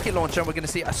rocket launcher, and we're going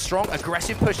to see a strong,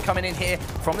 aggressive push coming in here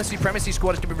from the Supremacy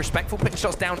squad. It's going to be respectful, putting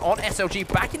shots down on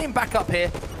SLG, backing him back up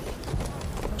here.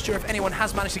 Not sure if anyone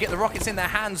has managed to get the rockets in their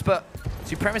hands, but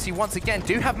Supremacy once again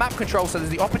do have map control, so there's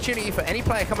the opportunity for any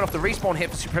player coming off the respawn here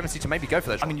for Supremacy to maybe go for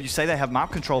those. I mean, you say they have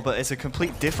map control, but it's a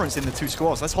complete difference in the two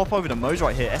squads. Let's hop over to Mose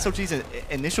right here. SLG's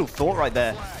initial thought right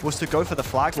there was to go for the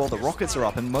flag while the rockets are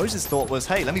up, and Mose's thought was,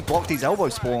 hey, let me block these elbow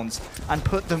spawns and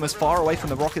put them as far away from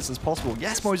the rockets as possible.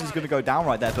 Yes, Mose is going to go down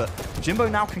right there, but Jimbo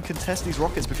now can contest these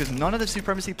rockets because none of the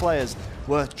Supremacy players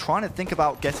were trying to think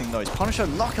about getting those. Punisher,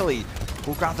 luckily,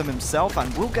 will grab them himself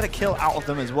and will get a kill out of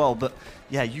them as well, but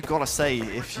yeah, you gotta say,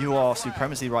 if you are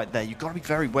Supremacy right there, you gotta be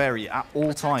very wary at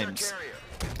all times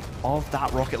of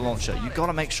that rocket launcher. You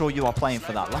gotta make sure you are playing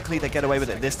for that. Luckily, they get away with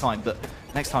it this time, but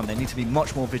next time they need to be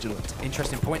much more vigilant.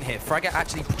 Interesting point here. Fragger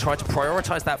actually tried to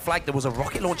prioritize that flag. There was a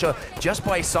rocket launcher just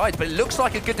by his side, but it looks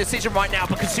like a good decision right now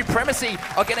because Supremacy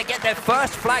are gonna get their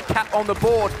first flag cap on the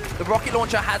board. The rocket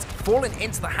launcher has fallen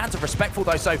into the hands of Respectful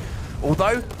though, so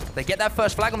although they get that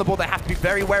first flag on the board, they have to be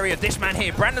very wary of this man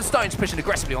here. Brandon Stone's pushing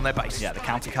aggressively on their base. Yeah, the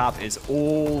counter cap is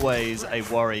always a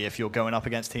worry if you're going up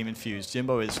against Team Infused.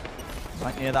 Jimbo is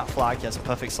right near that flag. He has a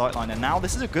perfect sightline, and now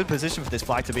this is a good position for this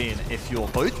flag to be in if you're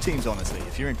both teams, honestly.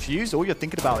 If you're Infused, all you're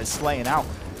thinking about is slaying out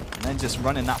and then just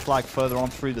running that flag further on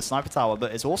through the sniper tower,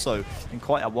 but it's also in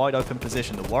quite a wide open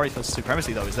position. The worry for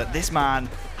Supremacy, though, is that this man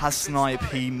has snipe.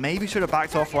 He maybe should have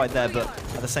backed off right there, but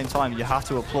at the same time, you have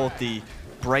to applaud the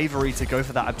bravery to go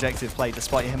for that objective play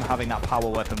despite him having that power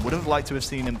weapon. Would have liked to have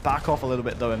seen him back off a little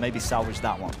bit though and maybe salvage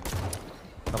that one.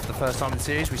 Not for the first time in the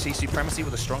series, we see Supremacy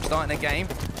with a strong start in the game.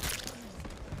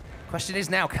 Question is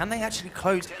now, can they actually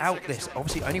close out this?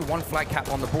 Obviously only one flag cap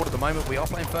on the board at the moment. We are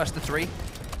playing first to 3.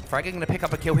 Fragger going to pick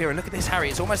up a kill here, and look at this, Harry.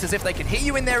 It's almost as if they can hear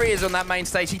you in their ears on that main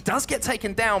stage. He does get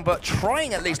taken down, but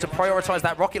trying at least to prioritize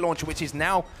that rocket launcher, which is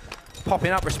now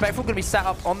popping up. Respectful going to be sat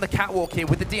up on the catwalk here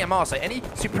with the DMR, so any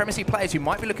Supremacy players who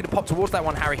might be looking to pop towards that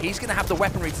one, Harry, he's going to have the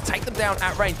weaponry to take them down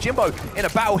at range. Jimbo in a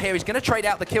battle here. He's going to trade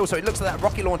out the kill, so it looks like that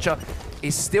rocket launcher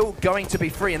is still going to be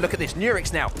free. And look at this,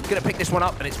 Nurix now going to pick this one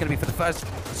up, and it's going to be for the first,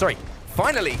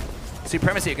 finally,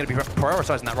 Supremacy are going to be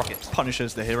prioritizing that rocket.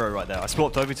 Punisher's the hero right there. I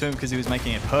swapped over to him because he was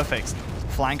making it perfect.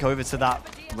 Flank over to that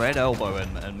red elbow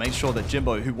and made sure that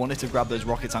Jimbo, who wanted to grab those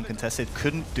rockets uncontested,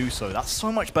 couldn't do so. That's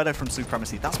so much better from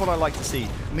Supremacy. That's what I like to see.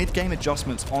 Mid-game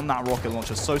adjustments on that rocket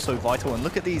launcher so vital. And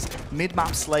look at these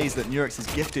mid-map slays that Nurex is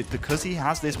gifted because he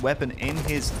has this weapon in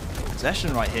his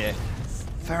possession right here.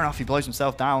 Fair enough, he blows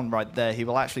himself down right there. He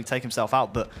will actually take himself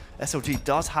out, but SLG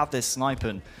does have this snipe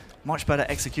and much better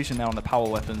execution there on the power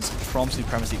weapons from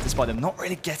Supremacy, despite them not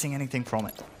really getting anything from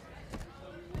it.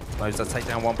 Mose does take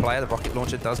down one player. The rocket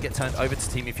launcher does get turned over to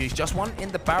Team Infused. Just one in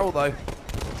the barrel, though,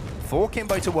 for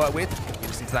Kimbo to work with. You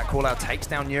listen to that call out, takes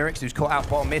down Nurex, who's caught out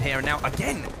bottom mid here. And now,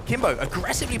 again, Kimbo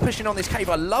aggressively pushing on this cave.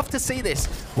 I love to see this.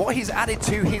 What he's added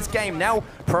to his game. Now,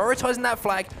 prioritizing that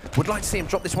flag. Would like to see him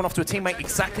drop this one off to a teammate.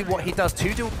 Exactly what he does.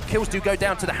 Two kills do go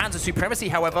down to the hands of Supremacy,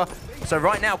 however. So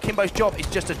right now, Kimbo's job is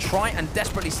just to try and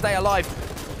desperately stay alive.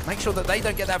 Make sure that they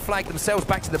don't get that flag themselves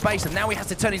back to the base. And now he has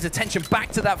to turn his attention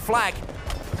back to that flag.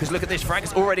 Because look at this, Frag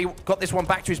has already got this one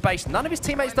back to his base. None of his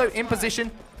teammates, though, in position.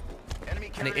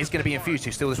 And it is going to be Infused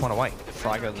to steal this one away.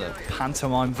 Fragger, the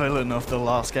pantomime villain of the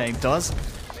last game, does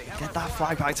get that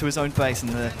flag back to his own base,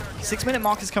 and the 6-minute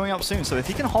mark is coming up soon. So if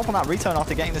he can hop on that return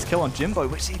after getting this kill on Jimbo,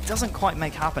 which he doesn't quite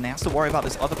make happen, he has to worry about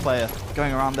this other player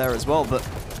going around there as well. But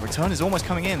the return is almost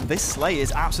coming in. This slay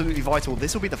is absolutely vital.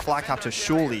 This will be the flag capture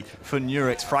surely for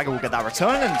Nurex. Fragger will get that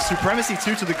return, and Supremacy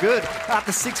 2 to the good at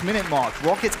the 6-minute mark.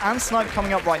 Rockets and Snipe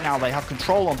coming up right now. They have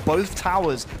control on both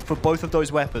towers for both of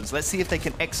those weapons. Let's see if they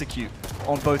can execute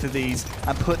on both of these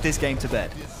and put this game to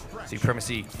bed.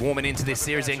 Supremacy warming into this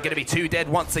series and going to be 2 dead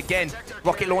once again.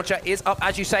 Rocket launcher is up,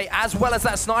 as you say, as well as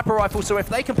that sniper rifle. So if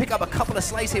they can pick up a couple of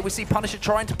slays here, we see Punisher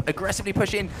trying to aggressively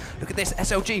push in. Look at this,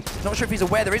 SLG. Not sure if he's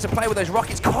aware there is a player with those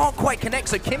rockets. Can't quite connect,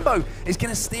 so Kimbo is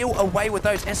going to steal away with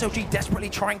those. SLG desperately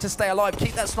trying to stay alive.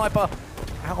 Keep that sniper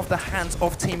out of the hands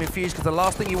of Team Infused, because the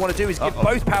last thing you want to do is give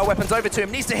both power weapons over to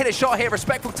him. Needs to hit a shot here.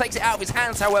 Respectful takes it out of his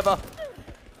hands, however.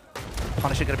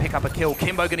 Punisher going to pick up a kill.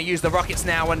 Kimbo going to use the rockets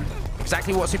now, and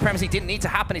exactly what Supremacy didn't need to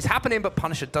happen is happening, but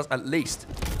Punisher does at least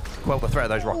quell the threat of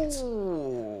those rockets.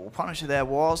 Ooh, Punisher there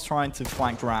was trying to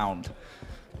flank round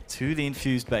to the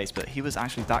Infused base, but he was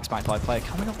actually backsmacked by a player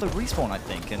coming off the respawn, I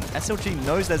think. And SLG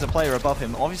knows there's a player above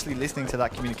him, obviously listening to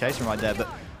that communication right there. But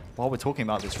while we're talking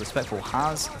about this, Respectful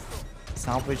has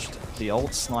salvaged the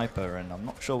old sniper, and I'm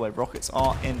not sure where rockets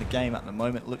are in the game at the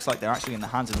moment. Looks like they're actually in the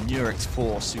hands of Nurex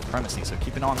for Supremacy, so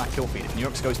keep an eye on that kill feed. If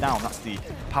Nurex goes down, that's the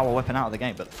power weapon out of the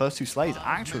game, but the first 2 slays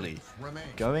actually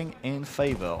going in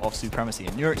favor of Supremacy.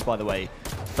 And Nurex, by the way,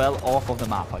 fell off of the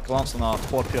map. I glanced on our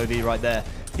quad POV right there.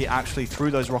 He actually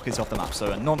threw those rockets off the map,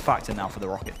 so a non-factor now for the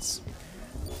rockets.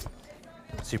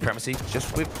 Supremacy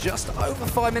just over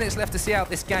 5 minutes left to see out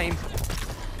this game.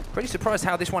 Pretty surprised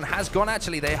how this one has gone,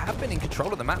 actually. They have been in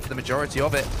control of the map for the majority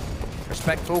of it.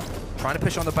 Respectful, trying to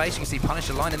push on the base. You can see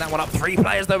Punisher lining that one up. 3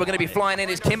 players, though, are going to be flying in.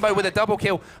 It's Kimbo with a double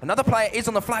kill. Another player is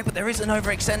on the flag, but there is an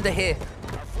overextender here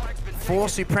for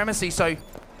Supremacy. So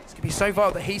it's going to be so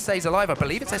vital that he stays alive. I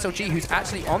believe it's SLG who's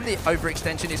actually on the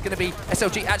overextension. It's going to be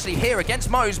SLG actually here against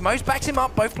Mose. Mose backs him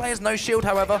up. Both players no shield,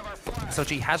 however.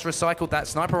 SLG has recycled that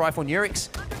sniper rifle. Nurex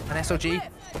and SLG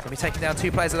going to be taking down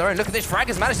 2 players of their own. Look at this, Frag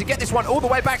has managed to get this one all the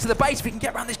way back to the base. If he can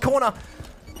get around this corner,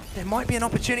 there might be an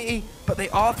opportunity, but they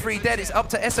are 3 dead. It's up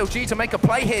to SLG to make a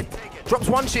play here. Drops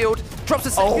 1 shield, drops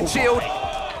a second shield.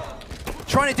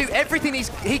 Trying to do everything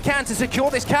he can to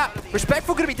secure this cap.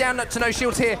 Respectful going to be down to no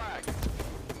shields here.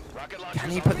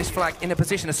 Can he put this flag in a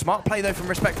position? A smart play, though, from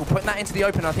Respectful, putting that into the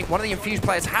open. I think one of the Infused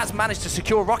players has managed to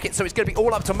secure rockets, so it's going to be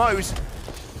all up to Mose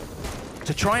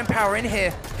to try and power in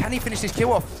here. Can he finish this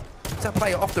kill off? That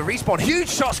player off the respawn. Huge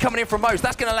shots coming in from Mose.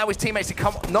 That's going to allow his teammates to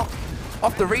come not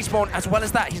off the respawn. As well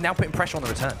as that, he's now putting pressure on the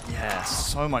return. Yeah,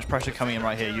 so much pressure coming in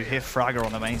right here. You hear Fragger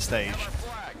on the main stage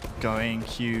going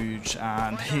huge,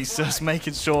 and he's just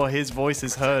making sure his voice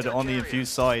is heard on the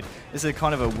Infused side. This is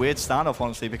kind of a weird standoff,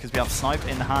 honestly, because we have Snipe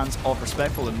in the hands of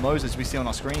Respectful and Mose, as we see on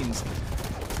our screens,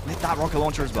 with that rocket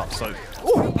launcher as well. So,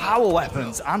 power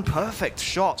weapons and perfect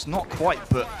shots. Not quite,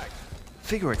 but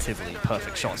figuratively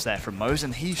perfect shots there from Mose,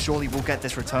 and he surely will get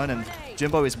this return, and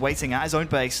Jimbo is waiting at his own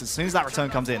base. As soon as that return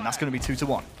comes in, that's going to be 2 to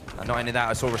 1. And not only that,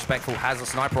 I saw Respectful has a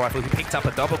sniper rifle who picked up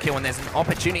a double kill, and there's an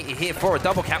opportunity here for a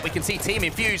double cap. We can see Team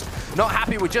Infused not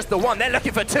happy with just the 1. They're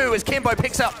looking for 2 as Kimbo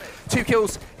picks up 2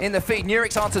 kills in the feed.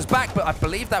 Nurex answers back, but I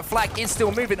believe that flag is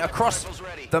still moving across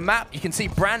the map. You can see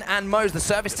Bran and Mose, the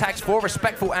service tags for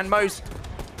Respectful and Mose.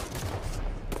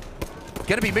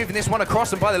 Going to be moving this one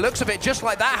across, and by the looks of it, just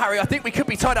like that, Harry, I think we could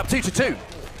be tied up 2 to 2.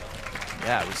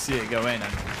 Yeah, we see it go in,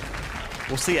 and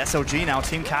We'll see SLG now,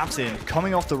 team captain,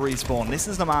 coming off the respawn. This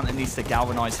is the man that needs to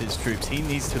galvanize his troops. He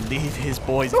needs to lead his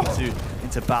boys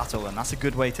into battle, and that's a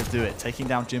good way to do it. Taking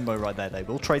down Jimbo right there. They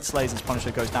will trade slays as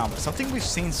Punisher goes down. But something we've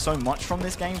seen so much from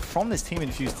this game, from this Team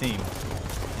Infused team,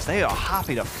 is they are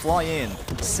happy to fly in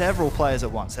several players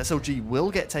at once. SLG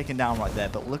will get taken down right there,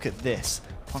 but look at this.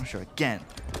 Punisher again,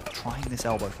 trying this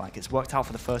elbow flank. It's worked out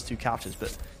for the first 2 captures,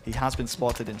 but he has been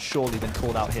spotted and surely been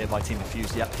called out here by Team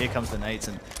Infused. Yep, here comes the nades,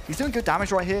 and he's doing good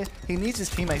damage right here. He needs his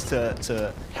teammates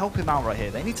to help him out right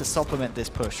here. They need to supplement this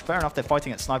push. Fair enough, they're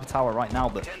fighting at Sniper Tower right now,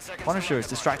 but Punisher is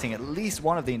distracting at least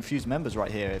one of the Infused members right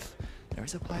here. If there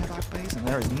is a player back base, and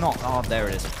there is not. Oh, there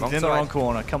it is. He's in the wrong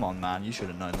corner. Come on, man. You should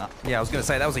have known that. Yeah, I was going to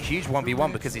say, that was a huge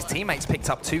 1v1 because his teammates picked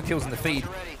up 2 kills in the feed.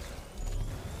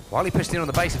 While he pushed in on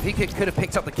the base, if he could have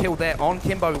picked up the kill there on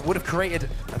Kimbo, it would have created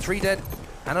a 3 dead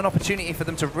and an opportunity for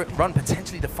them to run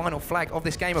potentially the final flag of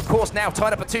this game. Of course, now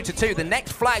tied up at 2-2. The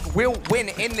next flag will win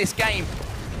in this game.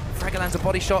 Fragger lands a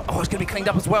body shot. Oh, it's going to be cleaned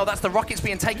up as well. That's the rockets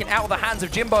being taken out of the hands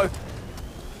of Jimbo.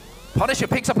 Punisher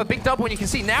picks up a big double, and you can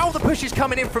see now the push is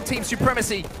coming in from Team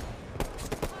Supremacy.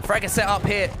 Fragger set up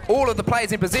here. All of the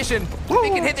players in position. He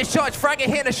can hit this charge. Fragger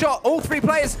hitting a shot. All 3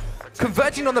 players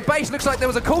converging on the base. Looks like there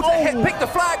was a call to pick the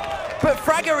flag, but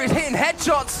Fragger is hitting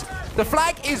headshots. The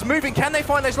flag is moving. Can they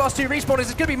find those last 2 respawners?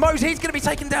 It's going to be Mose. He's going to be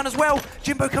taken down as well.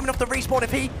 Jimbo coming off the respawn.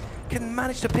 If he can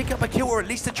manage to pick up a kill or at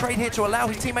least a trade here to allow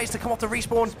his teammates to come off the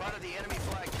respawn,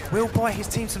 will buy his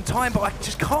team some time, but I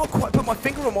just can't quite put my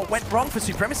finger on what went wrong for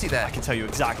Supremacy there. I can tell you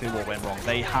exactly what went wrong.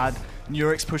 They had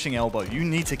Nurix pushing elbow. You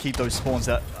need to keep those spawns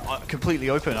that are completely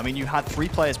open. I mean, you had 3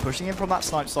 players pushing in from that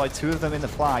snipe side, 2 of them in the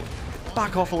flag.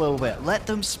 Back off a little bit. Let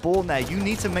them spawn there. You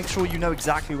need to make sure you know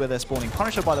exactly where they're spawning.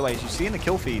 Punisher, by the way, as you see in the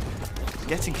kill feed,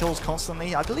 getting kills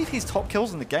constantly. I believe he's top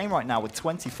kills in the game right now with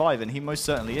 25, and he most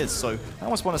certainly is. So I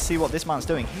almost want to see what this man's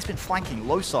doing. He's been flanking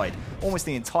low side almost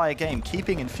the entire game,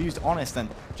 keeping Infused honest. And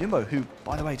Jimbo, who,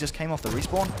 by the way, just came off the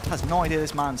respawn, has no idea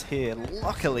this man's here.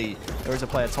 Luckily, there is a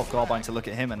player top carbine to look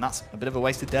at him, and that's a bit of a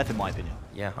wasted death in my opinion.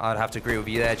 Yeah, I'd have to agree with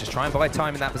you there. Just try and buy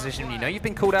time in that position. You know you've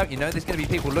been called out. You know there's going to be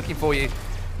people looking for you.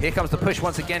 Here comes the push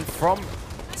once again from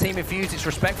Team Infused. It's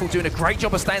Respectful doing a great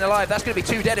job of staying alive. That's going to be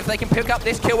 2 dead. If they can pick up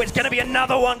this kill, it's going to be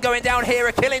another one going down here.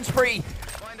 A killing spree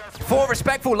for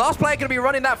Respectful. Last player going to be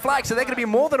running that flag, so they're going to be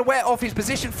more than aware of his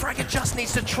position. Fragger just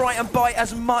needs to try and buy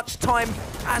as much time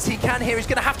as he can here. He's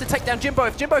going to have to take down Jimbo.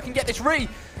 If Jimbo can get this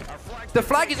the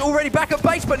flag is already back at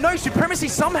base, but no, Supremacy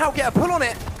somehow get a pull on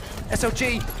it.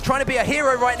 SLG trying to be a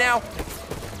hero right now.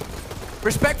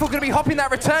 Respectful going to be hopping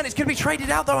that return. It's going to be traded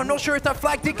out, though. I'm not sure if that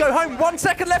flag did go home. 1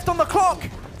 second left on the clock.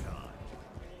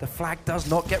 The flag does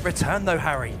not get returned, though,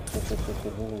 Harry.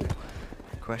 The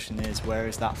question is, where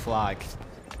is that flag?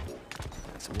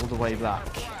 It's all the way back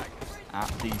at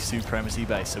the Supremacy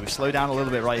base. So we slow down a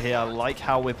little bit right here. I like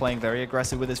how we're playing very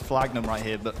aggressive with this flagnum right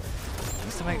here, but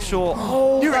just to make sure.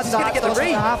 Oh, that's going to get the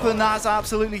re. Happen. That's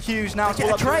absolutely huge. Now it's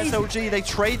all up to SLG. They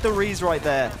trade the re's right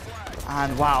there.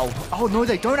 And wow. Oh, no,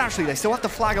 they don't actually. They still have the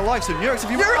flag alive. So Nurix,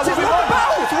 if you Nurix has won the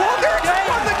battle! Nurix has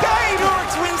won the game!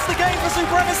 Nurix wins the game for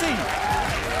Supremacy!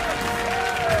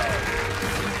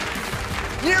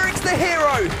 Nurix the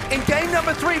hero in game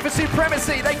number 3 for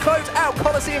Supremacy. They close out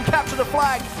Coliseum, capture the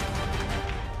flag.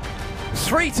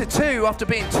 3-2 after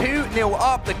being 2-0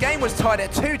 up. The game was tied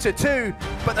at 2-2,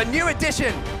 but the new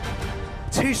addition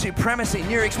to Supremacy,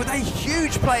 Nurix, with a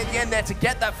huge play at the end there to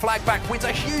get that flag back, wins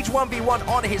a huge 1v1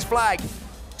 on his flag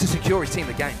to secure his team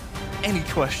the game. Any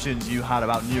questions you had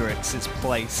about Nurix's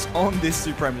place on this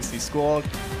Supremacy squad,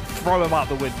 throw him out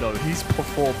the window. He's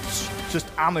performed just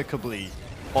amicably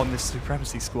on this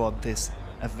Supremacy squad, this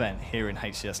event here in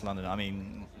HCS London. I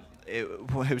mean,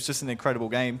 it was just an incredible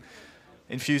game.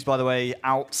 Infused, by the way,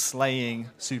 outslaying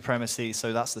Supremacy,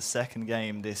 so that's the 2nd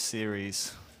game this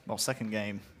series, well, 2nd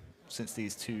game since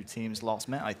these 2 teams last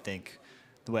met, I think,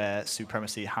 where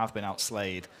Supremacy have been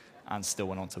outslayed and still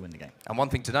went on to win the game. And one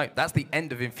thing to note, that's the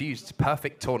end of Infused's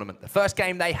perfect tournament. The first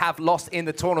game they have lost in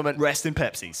the tournament. Rest in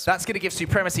Pepsis. That's going to give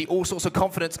Supremacy all sorts of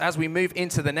confidence as we move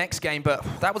into the next game, but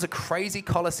that was a crazy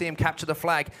Coliseum capture the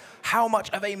flag. How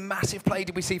much of a massive play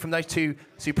did we see from those 2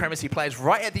 Supremacy players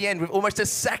right at the end with almost a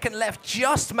second left,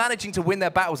 just managing to win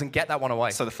their battles and get that one away?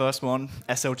 So the first one,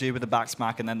 SLG with the back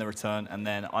smack and then the return, and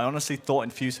then I honestly thought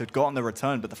Infused had gotten the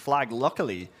return, but the flag,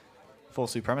 luckily for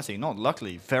Supremacy, not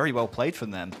luckily, very well played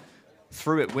from them,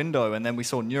 threw it window, and then we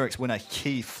saw Nurix win a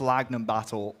key flagnum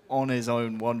battle on his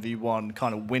own 1v1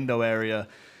 kind of window area.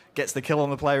 Gets the kill on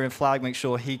the player in flag, makes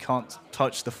sure he can't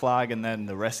touch the flag, and then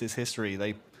the rest is history.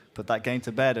 They put that game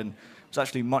to bed, and it was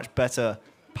actually much better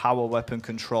power weapon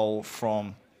control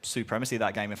from Supremacy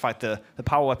that game. In fact, the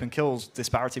power weapon kills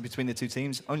disparity between the 2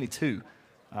 teams, only 2.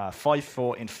 5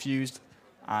 for Infused,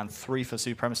 and 3 for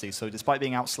Supremacy. So despite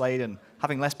being outslayed and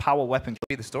having less power weapon...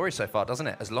 Be the story so far, doesn't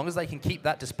it? As long as they can keep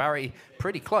that disparity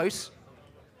pretty close,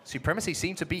 Supremacy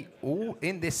seem to be all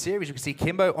in this series. You can see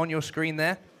Kimbo on your screen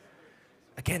there.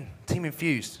 Again, Team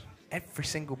Infused. Every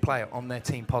single player on their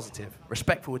team positive.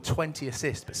 Respectful with 20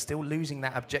 assists, but still losing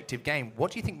that objective game.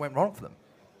 What do you think went wrong for them?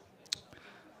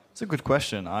 It's a good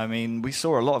question. I mean, we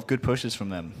saw a lot of good pushes from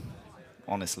them,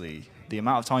 honestly. The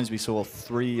amount of times we saw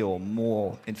 3 or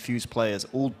more Infused players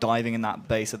all diving in that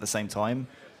base at the same time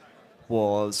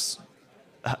was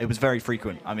very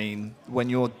frequent. I mean, when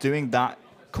you're doing that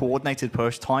coordinated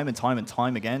push time and time and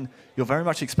time again, you're very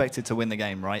much expected to win the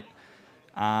game, right?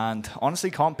 And honestly,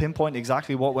 can't pinpoint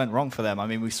exactly what went wrong for them. I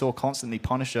mean, we saw constantly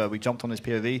Punisher. We jumped on his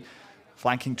POV,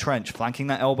 flanking Trench, flanking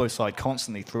that elbow side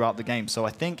constantly throughout the game. So I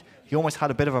think he almost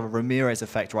had a bit of a Ramirez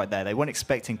effect right there. They weren't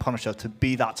expecting Punisher to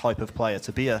be that type of player,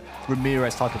 to be a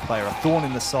Ramirez type of player, a thorn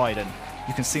in the side. And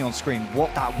you can see on screen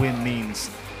what that win means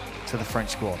to the French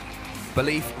squad.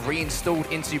 Belief reinstalled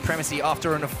in Supremacy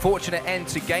after an unfortunate end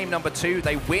to game number 2.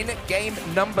 They win game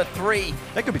number 3.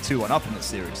 They could be 2-1 up in this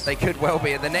series. They could well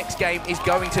be. And the next game is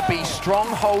going to be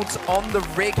Strongholds on the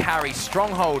rig, Harry.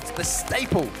 Strongholds, the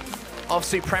staple of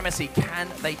Supremacy. Can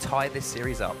they tie this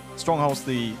series up? Strongholds,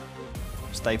 the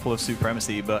staple of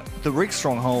Supremacy, but the rig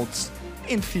Strongholds,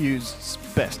 Infused's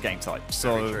best game type.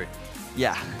 So,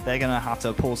 yeah, they're going to have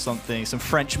to pull some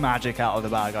French magic out of the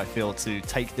bag, I feel, to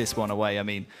take this one away. I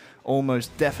mean,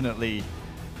 almost definitely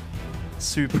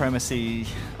Supremacy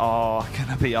are going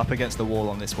to be up against the wall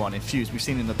on this one. Infused, we've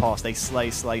seen in the past, they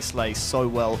slay so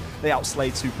well. They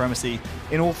outslayed Supremacy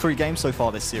in all 3 games so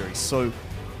far this series. So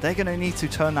they're going to need to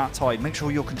turn that tide. Make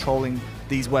sure you're controlling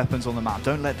these weapons on the map.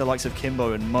 Don't let the likes of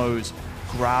Kimbo and Mose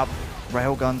grab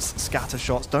railguns, scatter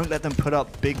shots. Don't let them put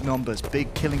up big numbers,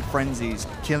 big killing frenzies,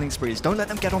 killing sprees. Don't let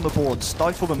them get on the board.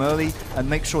 Stifle them early and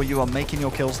make sure you are making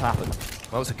your kills happen.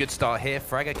 Well, it's a good start here.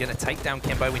 Fragger going to take down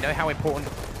Kimbo. We know how important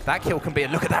that kill can be.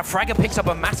 And look at that. Fragger picks up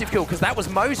a massive kill because that was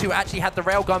Mose who actually had the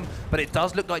railgun. But it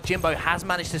does look like Jimbo has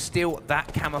managed to steal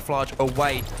that camouflage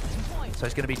away. So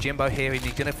it's going to be Jimbo here.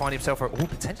 He's going to find himself,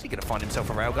 potentially going to find himself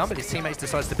a railgun. But his teammates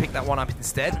decides to pick that one up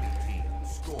instead.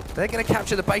 They're going to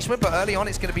capture the basement, but early on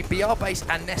it's going to be BR base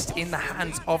and Nest in the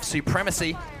hands of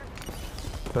Supremacy.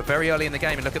 But very early in the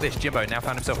game, and look at this, Jimbo now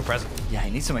found himself a present. Yeah,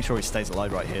 he needs to make sure he stays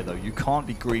alive right here, though. You can't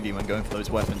be greedy when going for those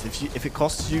weapons. If it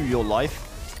costs you your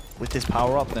life with this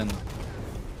power-up, then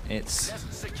it's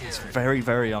very,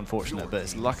 very unfortunate. But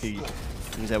it's lucky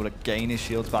he was able to gain his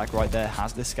shields back right there,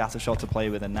 has this scatter shot to play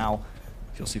with, and now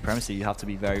if you're Supremacy, you have to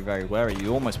be very, very wary.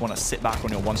 You almost want to sit back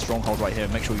on your one stronghold right here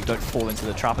and make sure you don't fall into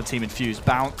the trap of Team Infused.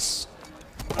 Bounce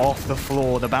off the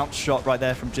floor, the bounce shot right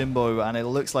there from Jimbo, and it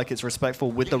looks like it's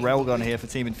respectful with the railgun here for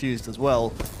Team Infused as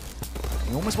well.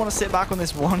 You almost want to sit back on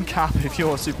this one cap if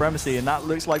you're Supremacy, and that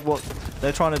looks like what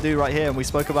they're trying to do right here. And we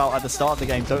spoke about at the start of the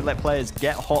game, don't let players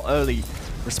get hot early.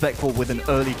 Respectful with an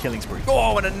early killing spree.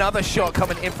 Oh, and another shot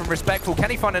coming in from Respectful. Can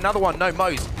he find another one? No,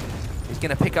 Mose. He's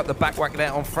going to pick up the back whack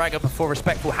there on Fragger before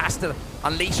Respectful has to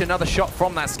unleash another shot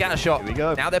from that scanner shot. Here we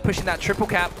go. Now they're pushing that triple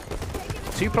cap.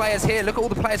 2 players here. Look at all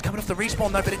the players coming off the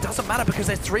respawn though, but it doesn't matter because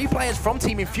there's 3 players from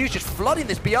Team Infused just flooding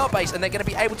this BR base, and they're going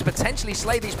to be able to potentially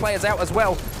slay these players out as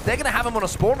well. They're going to have them on a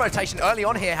spawn rotation early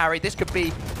on here, Harry. This could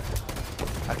be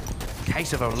a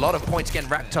case of a lot of points getting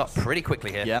racked up pretty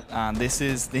quickly here. Yep, and this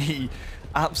is the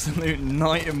absolute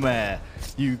nightmare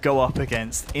you go up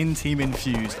against in Team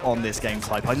Infused on this game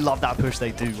type. I love that push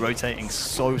they do, rotating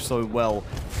so well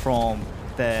from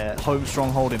their home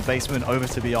stronghold in basement over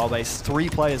to BR base. 3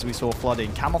 players we saw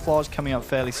flooding. Camouflage coming up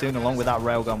fairly soon along with that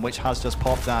railgun, which has just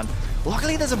popped, and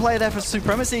luckily there's a player there for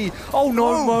Supremacy. Oh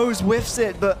no, Mose whiffs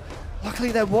it, but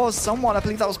luckily there was someone, I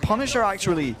believe that was Punisher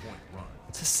actually,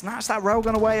 to snatch that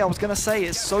railgun away. I was going to say,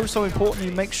 it's so important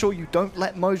you make sure you don't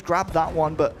let Mose grab that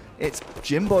one, but it's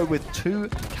Jimbo with 2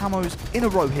 camos in a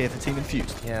row here for Team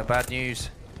Infused. Yeah, bad news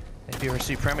if you're a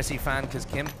Supremacy fan, because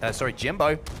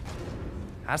Jimbo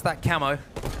has that camo.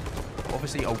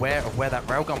 Obviously aware of where that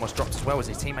railgun was dropped as well, as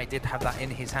his teammate did have that in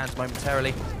his hands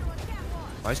momentarily.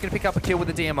 Mo's going to pick up a kill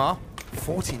with the DMR.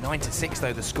 49-6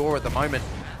 though, the score at the moment.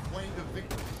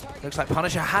 Looks like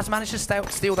Punisher has managed to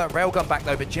steal that railgun back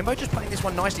though, but Jimbo just playing this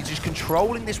one nicely, just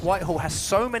controlling this Whitehall, has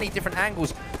so many different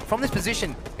angles from this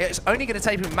position. It's only going to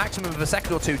take him a maximum of a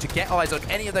second or 2 to get eyes on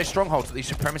any of those strongholds that these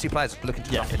Supremacy players are looking to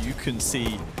drop in. You can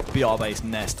see BR base,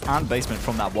 Nest, and basement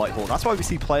from that Whitehall. That's why we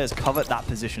see players cover that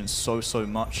position so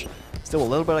much. Still a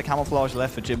little bit of camouflage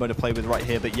left for Jimbo to play with right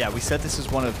here, but yeah, we said this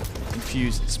is one of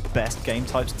Infused's best game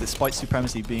types, despite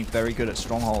Supremacy being very good at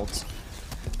strongholds.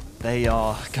 They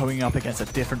are going up against a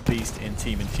different beast in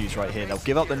Team Infused right here. They'll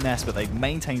give up the nest, but they've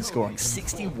maintained scoring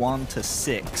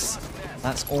 61-6.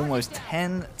 That's almost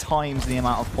 10 times the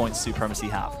amount of points Supremacy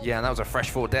have. Yeah, and that was a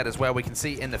fresh 4 dead as well. We can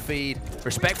see in the feed.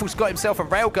 Respectful's got himself a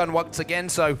railgun once again,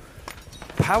 so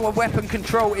power weapon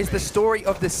control is the story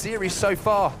of the series so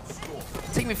far.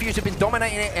 Team Infused have been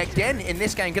dominating it again in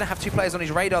this game. Going to have 2 players on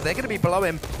his radar. They're going to be below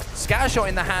him. Scattershot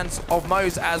in the hands of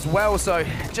Mose as well. So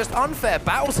just unfair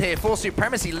battles here for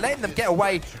Supremacy, letting them get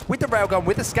away with the railgun,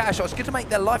 with the scattershot. It's going to make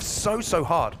their life so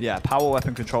hard. Yeah, power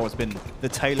weapon control has been the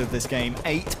tail of this game.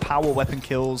 8 power weapon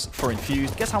kills for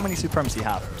Infused. Guess how many Supremacy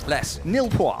have? Less. Nil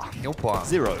point.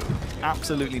 0.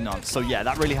 Absolutely none. So yeah,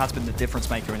 that really has been the difference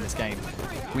maker in this game.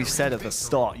 We've said at the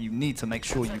start, you need to make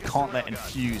sure you can't let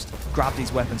Infused grab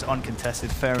these weapons uncontested.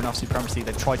 Fair enough, Supremacy,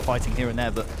 they've tried fighting here and there,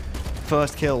 but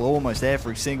first kill almost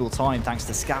every single time thanks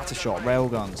to scattershot,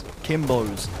 railguns,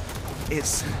 Kimbos.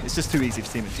 It's just too easy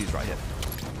for Team Infused right here.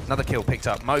 Another kill picked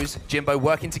up. Mose, Jimbo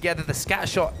working together. The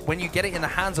scattershot, when you get it in the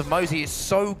hands of Mose, he is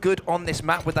so good on this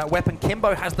map with that weapon.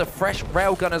 Kimbo has the fresh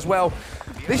railgun as well.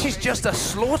 This is just a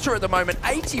slaughter at the moment.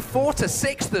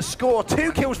 84-6 the score.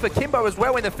 2 kills for Kimbo as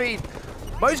well in the feed.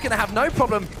 Mo's going to have no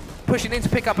problem pushing in to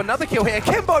pick up another kill here.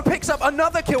 Kimbo picks up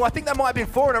another kill. I think that might have been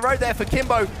 4 in a row there for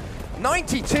Kimbo.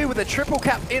 92 with a triple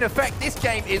cap in effect. This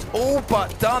game is all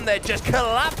but done. They're just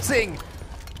collapsing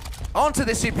onto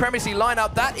the Supremacy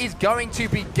lineup. That is going to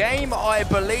be game, I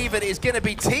believe. It is going to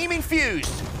be Team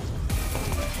Infused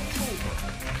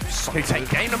who take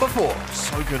game number 4.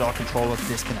 So good our controller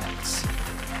disconnects.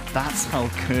 That's how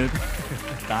good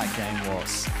that game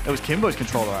was. It was Kimbo's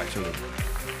controller, actually.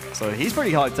 So he's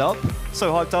pretty hyped up.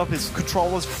 So hyped up, his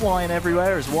controller's flying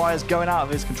everywhere, his wires going out of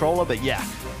his controller. But yeah,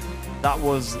 that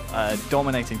was a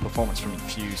dominating performance from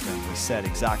Infused, and we said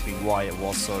exactly why it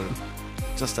was so.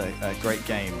 Just a great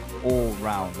game all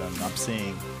round, and I'm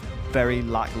seeing very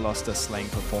lackluster slaying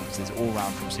performances all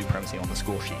round from Supremacy on the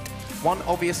score sheet. One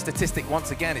obvious statistic once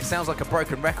again, it sounds like a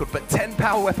broken record, but 10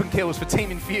 power weapon kills for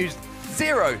Team Infused.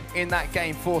 0 in that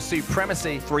game for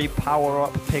Supremacy. 3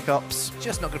 power-up pickups.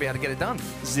 Just not going to be able to get it done.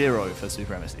 0 for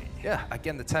Supremacy. Yeah,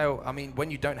 again, the tail, I mean, when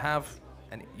you don't have,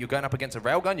 and you're going up against a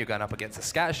railgun, you're going up against a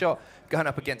scattershot, going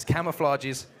up against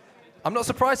camouflages. I'm not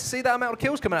surprised to see that amount of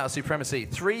kills coming out of Supremacy.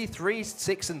 3, 3,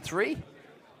 6, and 3.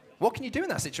 What can you do in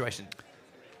that situation?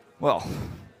 Well,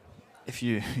 if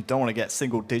you don't want to get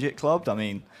single-digit clubbed, I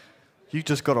mean, you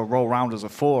just got to roll around as a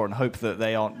 4 and hope that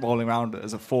they aren't rolling around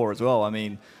as a 4 as well. I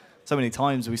mean, so many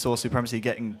times we saw Supremacy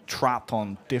getting trapped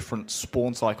on different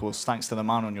spawn cycles thanks to the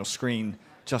man on your screen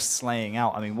just slaying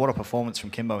out. I mean, what a performance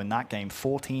from Kimbo in that game.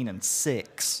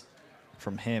 14-6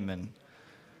 from him. And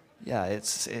yeah,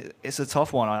 it's a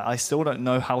tough one. I still don't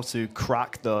know how to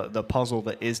crack the puzzle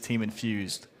that is Team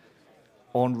Infused.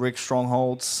 On Rig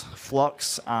Strongholds,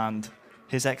 Flux and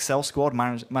his Excel squad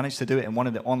managed to do it in one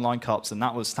of the online cups, and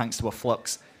that was thanks to a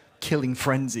Flux killing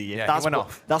frenzy. Yeah, he went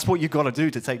off. That's what you've got to do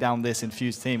to take down this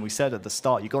Infused team. We said at the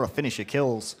start, you've got to finish your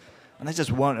kills. And there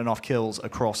just weren't enough kills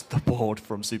across the board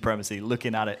from Supremacy.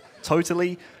 Looking at it,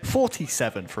 totally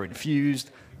 47 for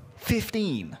Infused,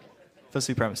 15 for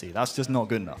Supremacy. That's just not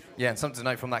good enough. Yeah, and something to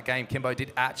note from that game, Kimbo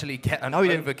did actually get an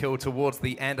overkill towards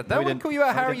the end. That won't call you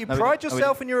out, Harry. You pride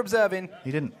yourself when you're observing.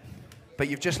 He didn't. But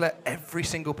you've just let every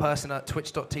single person at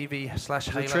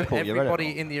twitch.tv/Halo,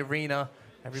 everybody in the arena,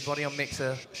 everybody on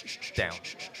Mixer, down.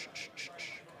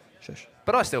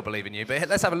 But I still believe in you. But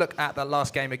let's have a look at that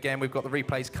last game again. We've got the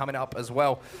replays coming up as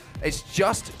well. It's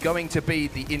just going to be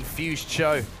the Infused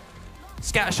show.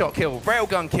 Scattershot kill,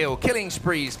 railgun kill, killing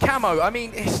sprees, camo. I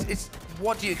mean, it's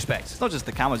what do you expect? It's not just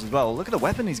the camos as well. Look at the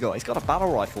weapon he's got. He's got a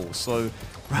battle rifle. So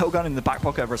railgun in the back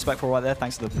pocket of Respectful right there.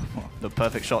 Thanks to the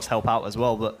perfect shots help out as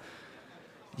well. But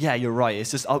yeah, you're right.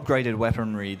 It's just upgraded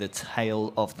weaponry, the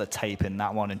tail of the tape in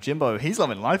that one. And Jimbo, he's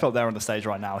loving life up there on the stage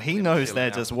right now. He knows they're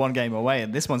just one game away,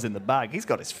 and this one's in the bag. He's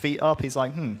got his feet up. He's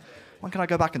like, when can I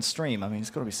go back and stream? I mean,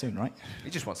 it's got to be soon, right? He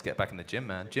just wants to get back in the gym,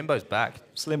 man. Jimbo's back.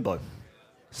 Slimbo.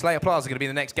 Slayer Plaza going to be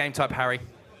the next game type, Harry.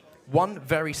 One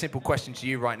very simple question to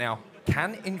you right now.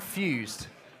 Can Infused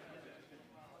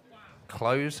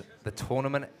close the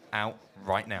tournament out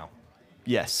right now?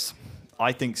 Yes,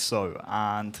 I think so.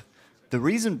 And the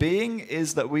reason being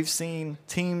is that we've seen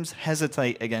teams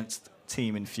hesitate against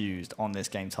Team Infused on this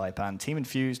game type, and Team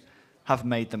Infused have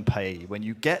made them pay. When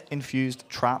you get Infused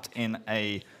trapped in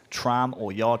a tram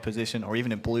or yard position, or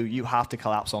even in blue, you have to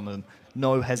collapse on them.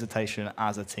 No hesitation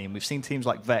as a team. We've seen teams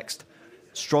like Vexed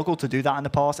struggle to do that in the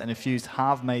past, and Infused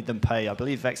have made them pay. I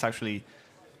believe Vexed actually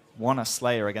won a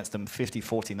Slayer against them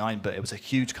 50-49, but it was a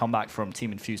huge comeback from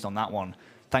Team Infused on that one,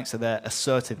 thanks to their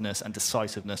assertiveness and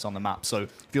decisiveness on the map. So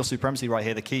if you're Supremacy right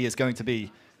here, the key is going to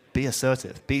be be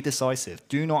assertive, be decisive.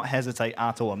 Do not hesitate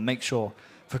at all, and make sure,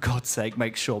 for God's sake,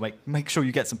 make sure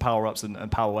you get some power-ups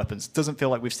and power weapons. Doesn't feel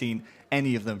like we've seen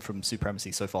any of them from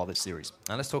Supremacy so far this series.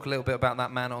 And let's talk a little bit about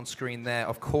that man on screen there.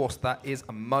 Of course, that is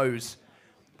a Mose.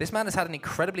 This man has had an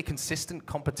incredibly consistent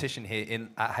competition here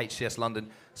at HCS London,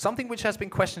 something which has been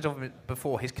questioned of him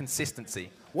before, his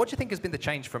consistency. What do you think has been the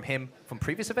change from him from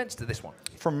previous events to this one?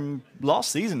 From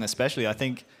last season especially, I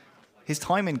think his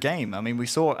time in game. I mean, we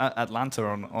saw at Atlanta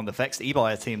on the Vexed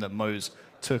eBuyer team that Mose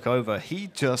took over. He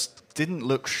just didn't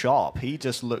look sharp. He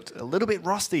just looked a little bit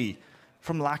rusty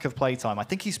from lack of playtime. I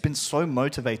think he's been so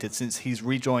motivated since he's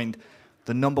rejoined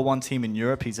the #1 team in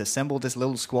Europe. He's assembled this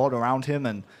little squad around him,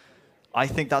 and I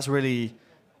think that's really,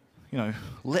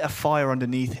 lit a fire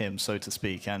underneath him, so to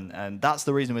speak. And that's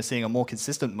the reason we're seeing a more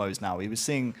consistent Mose now. We were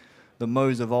seeing the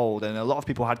Mose of old, and a lot of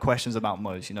people had questions about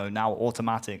Mose. Now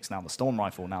automatics, now the Storm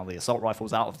Rifle, now the Assault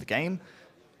Rifle's out of the game.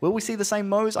 Will we see the same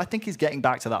Mose? I think he's getting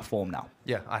back to that form now.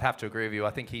 Yeah, I'd have to agree with you.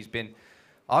 I think he's been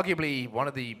arguably one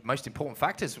of the most important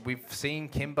factors. We've seen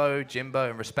Kimbo, Jimbo,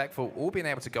 and Respectful all being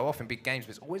able to go off in big games,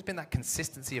 but it's always been that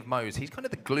consistency of Mose. He's kind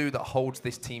of the glue that holds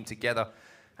this team together.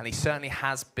 And he certainly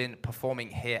has been performing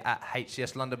here at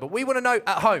HCS London. But we want to know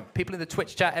at home, people in the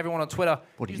Twitch chat, everyone on Twitter,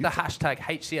 use the hashtag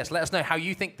HCS. Let us know how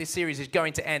you think this series is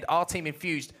going to end. Our team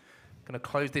Infused going to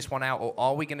close this one out, or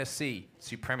are we going to see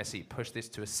Supremacy push this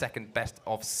to a second best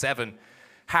of 7?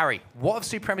 Harry, what have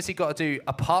Supremacy got to do,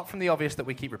 apart from the obvious that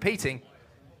we keep repeating,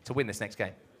 to win this next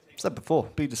game? I've said before,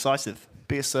 be decisive,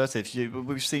 be assertive.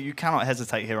 You cannot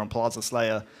hesitate here on Plaza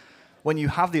Slayer. When you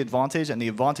have the advantage, and the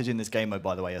advantage in this game mode,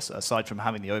 by the way, aside from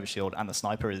having the overshield and the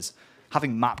sniper, is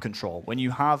having map control. When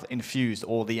you have Infused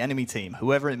or the enemy team,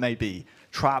 whoever it may be,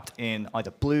 trapped in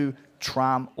either blue,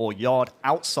 tram, or yard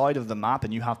outside of the map,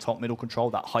 and you have top-middle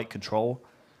control, that height control,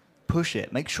 push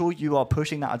it. Make sure you are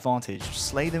pushing that advantage.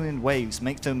 Slay them in waves.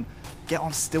 Make them get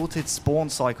on stilted spawn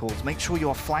cycles. Make sure you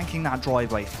are flanking that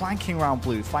driveway, flanking around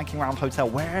blue, flanking around hotel,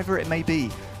 wherever it may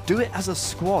be. Do it as a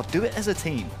squad. Do it as a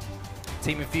team.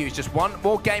 Team Infused just one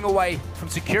more game away from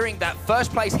securing that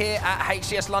first place here at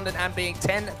HCS London and being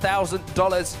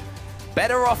 $10,000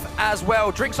 better off as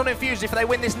well. Drinks on Infused if they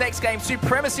win this next game.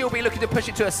 Supremacy will be looking to push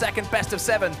it to a second best of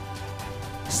 7.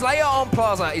 Slayer on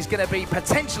Plaza is going to be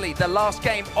potentially the last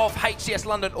game of HCS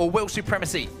London, or will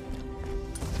Supremacy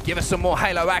give us some more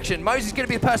Halo action? Mose is going to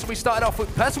be the person we started off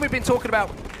with, the person we've been talking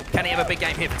about. Can he have a big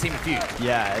game here for Team Infused?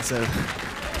 Yeah,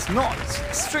 it's not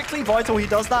strictly vital he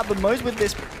does that, but Mose with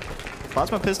this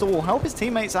Plasma Pistol will help his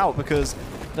teammates out, because I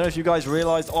don't know if you guys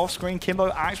realized, off-screen Kimbo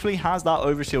actually has that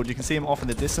overshield. You can see him off in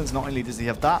the distance. Not only does he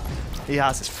have that, he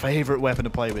has his favorite weapon to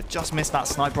play with. Just missed that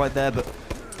snipe right there, but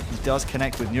he does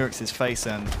connect with Nurix's face,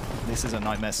 and this is a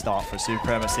nightmare start for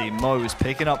Supremacy. Mose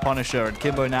picking up Punisher, and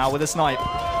Kimbo now with a snipe.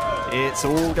 It's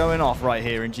all going off right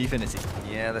here in Gfinity.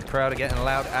 Yeah, the crowd are getting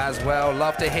loud as well.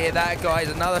 Love to hear that, guys.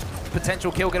 Another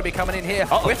potential kill going to be coming in here.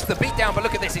 Whiffs the beatdown, but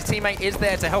look at this. His teammate is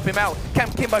there to help him out.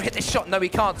 Can Kimbo hit this shot? No, he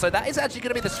can't. So that is actually going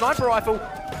to be the sniper rifle.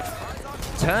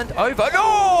 Turned over.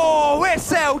 No!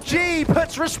 SLG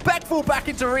puts Respectful back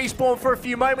into respawn for a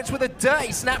few moments with a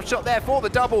dirty snapshot there for the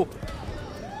double.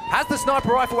 Has the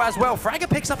sniper rifle as well. Fragger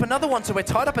picks up another one, so we're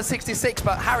tied up at 66.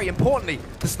 But Harry, importantly,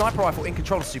 the sniper rifle in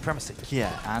control of Supremacy.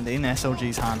 Yeah, and in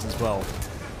SLG's hands as well.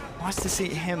 Nice to see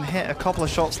him hit a couple of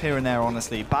shots here and there,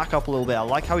 honestly. Back up a little bit. I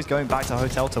like how he's going back to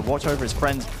Hotel to watch over his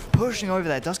friends. Pushing over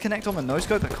there. Does connect on the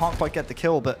no-scope, but can't quite get the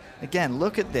kill. But again,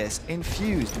 look at this.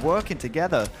 Infused, working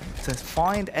together to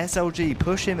find SLG.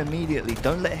 Push him immediately.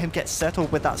 Don't let him get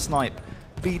settled with that snipe.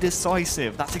 Be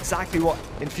decisive. That's exactly what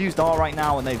Infused are right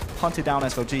now, and they've hunted down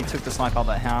SLG, took the snipe out of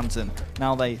their hands, and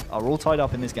now they are all tied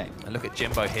up in this game. And look at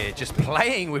Jimbo here, just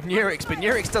playing with Nurix, but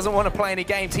Nurix doesn't want to play any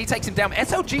games. He takes him down.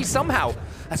 SLG somehow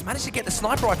has managed to get the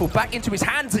sniper rifle back into his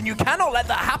hands, and you cannot let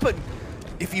that happen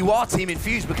if you are Team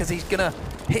Infused, because he's going to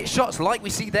hit shots like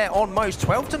we see there on Mose.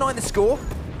 12-9 the score.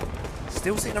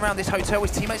 Still sitting around this hotel.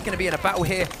 His teammate's going to be in a battle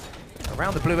here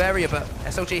around the blue area, but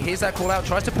SLG hears that call out,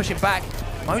 tries to push him back.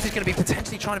 Mose is going to be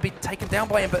potentially trying to be taken down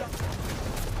by him, but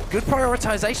good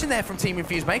prioritization there from Team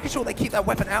Infused, making sure they keep that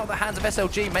weapon out of the hands of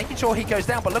SLG, making sure he goes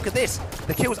down. But look at this,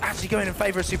 the kill's actually going in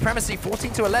favor of Supremacy,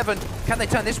 14-11. Can they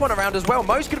turn this one around as well?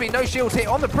 Mose going to be no shields here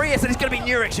on the Prius, and it's going to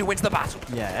be Nurix who wins the battle.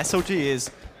 Yeah, SLG is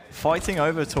fighting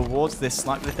over towards this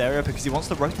snipe lift area because he wants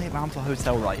to rotate around to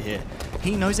Hotel right here.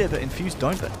 He knows it, but Infused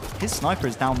don't, but his sniper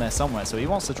is down there somewhere, so he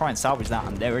wants to try and salvage that,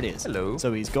 and there it is. Hello.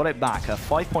 So he's got it back, a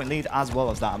 5-point lead as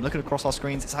well as that. I'm looking across our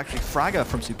screens, it's actually Fragger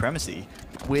from Supremacy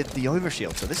with the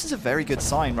overshield, so this is a very good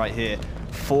sign right here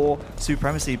for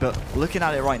Supremacy, but looking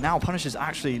at it right now, Punisher's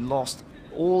actually lost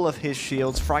all of his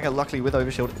shields. Fragger, luckily with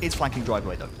overshield, is flanking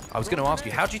driveway though. I was going to ask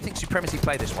you, how do you think Supremacy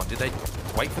play this one? Did they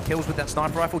wait for kills with that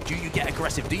sniper rifle? Do you get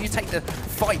aggressive? Do you take the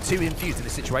fight to Infused in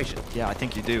this situation? Yeah, I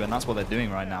think you do, and that's what they're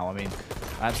doing right now. I mean,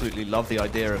 I absolutely love the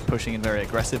idea of pushing in very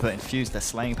aggressive, but Infused, their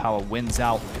slaying power wins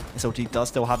out. SLG does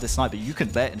still have this sniper. You can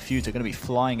bet Infused are going to be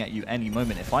flying at you any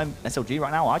moment. If I'm SLG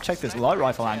right now, I check this light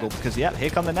rifle angle because, yeah, here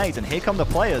come the nades and here come the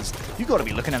players. You've got to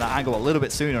be looking at that angle a little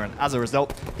bit sooner, and as a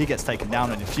result, he gets taken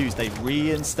down, and Infused, they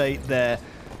reinstate their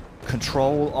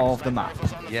control of the map.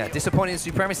 Yeah, disappointing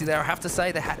Supremacy there. I have to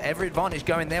say they had every advantage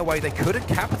going their way. They couldn't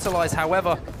capitalize,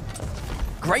 however.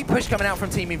 Great push coming out from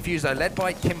Team Infused, though, led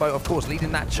by Kimbo, of course,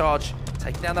 leading that charge,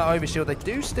 taking down that overshield. They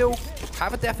do still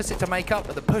have a deficit to make up,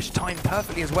 but the push timed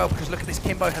perfectly as well, because look at this,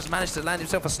 Kimbo has managed to land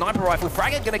himself a sniper rifle.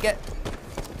 Fragger going to get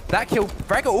that kill.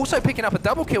 Fragger also picking up a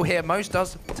double kill here. Mose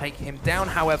does take him down,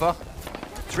 however.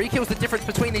 3 kills the difference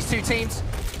between these two teams.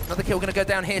 Another kill going to go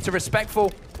down here to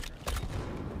Respectful.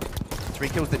 3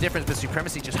 kills the difference, but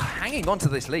Supremacy just hanging on to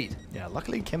this lead. Yeah,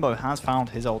 luckily Kimbo has found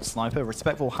his old sniper.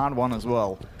 Respectful had one as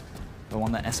well. The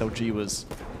one that SLG was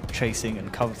chasing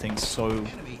and coveting so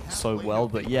well.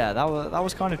 But yeah, that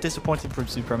was kind of disappointing from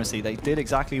Supremacy. They did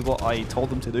exactly what I told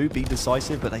them to do, be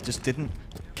decisive, but they just didn't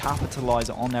capitalize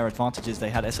on their advantages. They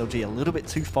had SLG a little bit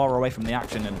too far away from the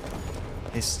action, and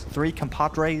his 3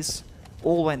 compadres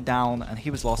all went down, and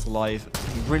he was lost alive.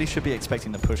 He really should be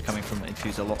expecting the push coming from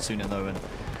Infused a lot sooner, though. And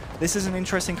this is an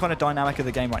interesting kind of dynamic of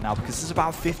the game right now, because it's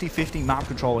about 50-50 map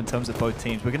control in terms of both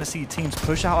teams. We're going to see teams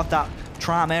push out of that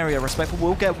tram area. Respectful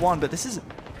will get one, but this is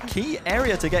a key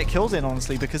area to get kills in,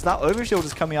 honestly, because that overshield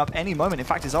is coming up any moment. In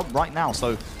fact, it's up right now,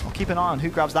 so I'll keep an eye on who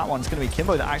grabs that one. It's going to be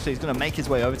Kimbo that actually is going to make his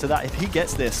way over to that. If he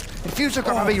gets this, Infused are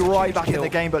going to be right back in the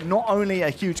game, but not only a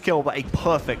huge kill, but a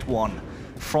perfect one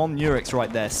from Nurix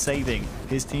right there, saving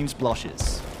his team's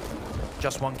blushes.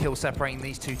 Just 1 kill separating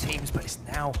these two teams, but it's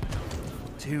now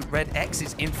 2 red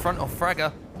X's in front of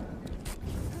Fragger.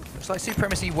 Looks like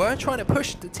Supremacy were trying to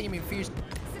push the Team Infused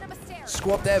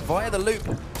squad there via the loop.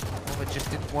 But it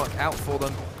just didn't work out for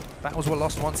them. Battles were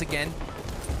lost once again.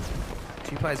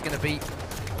 2 players going to be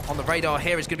on the radar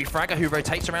here. Is going to be Fragger, who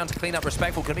rotates around to clean up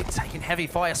Respectful. Going to be taking heavy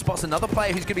fire. Spots another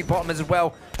player who's going to be bottom as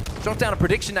well. Drop down a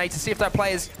prediction aid to see if that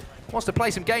player wants to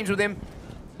play some games with him.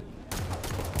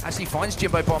 Actually finds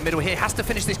Jimbo bottom middle here. Has to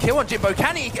finish this kill on Jimbo.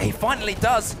 Can he? He finally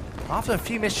does. After a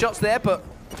few missed shots there, but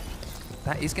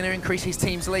that is going to increase his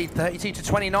team's lead.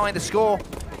 32-29 the score.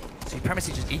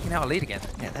 Supremacy just eking out a lead again.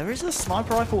 Yeah, there is a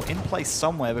sniper rifle in place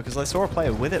somewhere, because I saw a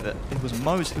player with it, but it was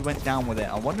Mose who went down with it.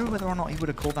 I wonder whether or not he would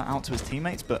have called that out to his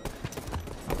teammates, but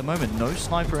at the moment, no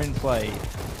sniper in play.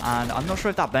 And I'm not sure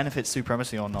if that benefits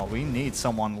Supremacy or not. We need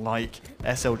someone like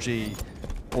SLG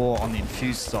or on the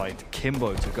Infused side,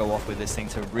 Kimbo, to go off with this thing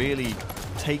to really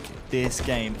take this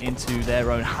game into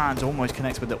their own hands. Almost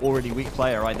connects with the already weak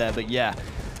player right there. But yeah,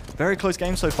 very close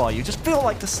game so far. You just feel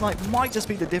like the snipe might just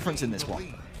be the difference in this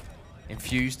one.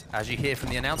 Infused, as you hear from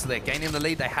the announcer, they're gaining the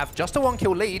lead. They have just a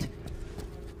 1-kill lead.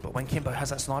 But when Kimbo has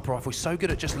that sniper rifle, he's so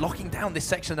good at just locking down this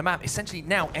section of the map. Essentially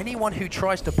now, anyone who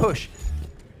tries to push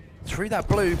through that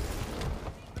blue,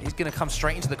 he's going to come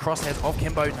straight into the crosshairs of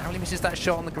Kimbo. Narrowly misses that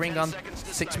shot on the green gun.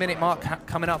 6-minute mark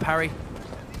coming up, Harry.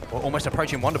 Or almost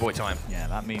approaching Wonderboy time. Yeah,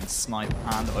 that means snipe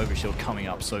and overshield coming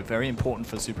up. So very important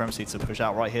for Supremacy to push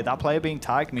out right here. That player being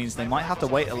tagged means they might have to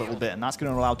wait a little bit, and that's going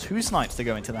to allow 2 snipes to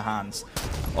go into the hands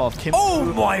of Kimbo. Oh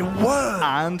my word!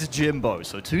 And Jimbo.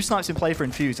 So 2 snipes in play for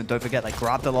Infused, and don't forget they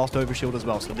grabbed the last overshield as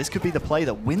well. So this could be the play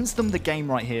that wins them the game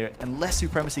right here, unless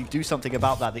Supremacy do something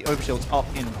about that. The overshield's up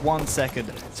in 1 second,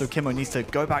 so Kimbo needs to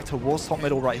go back towards top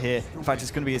middle right here. In fact,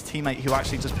 it's going to be his teammate who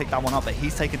actually just picked that one up, but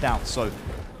he's taken down. So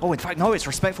oh, in fact, no, it's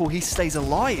Respectful. He stays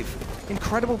alive.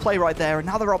 Incredible play right there. And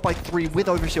now they're up by 3 with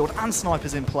overshield and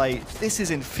snipers in play. This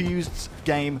is Infused's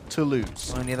game to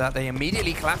lose. Only that they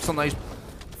immediately collapse on those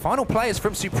final players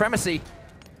from Supremacy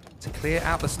to clear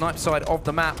out the snipe side of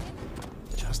the map.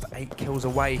 Just 8 kills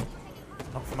away.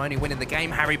 Not from only winning the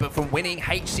game, Harry, but from winning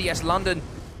HCS London.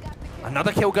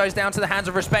 Another kill goes down to the hands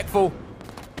of Respectful.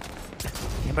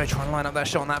 Kimbo trying to line up that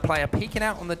shot on that player. Peeking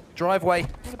out on the driveway.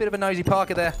 A bit of a nosy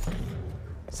Parker there.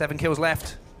 7 kills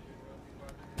left.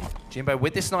 Jimbo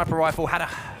with this sniper rifle had a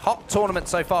hot tournament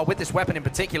so far with this weapon in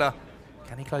particular.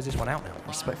 Can he close this one out now?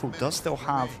 Respectful does still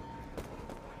have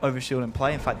overshield in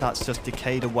play. In fact, that's just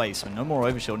decayed away, so no more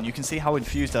overshield. And you can see how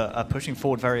Infused are pushing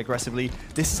forward very aggressively.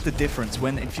 This is the difference.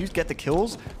 When Infused get the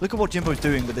kills, look at what Jimbo's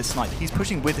doing with this snipe. He's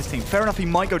pushing with his team. Fair enough, he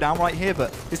might go down right here,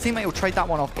 but his teammate will trade that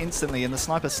one off instantly, and the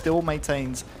sniper still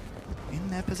maintains in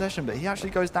their possession, but he actually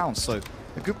goes down. So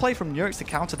A good play from Nurix to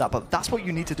counter that, but that's what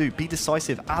you need to do. Be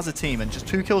decisive as a team, and just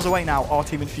 2 kills away now are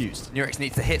Team Infused. Nurix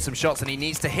needs to hit some shots, and he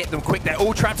needs to hit them quick. They're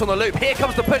all trapped on the loop. Here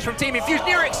comes the push from Team Infused.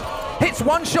 Nurix hits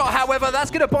 1 shot, however.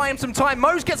 That's going to buy him some time.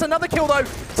 Mose gets another kill, though.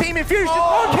 Team Infused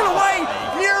just 1 kill away.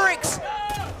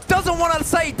 Nurix doesn't want to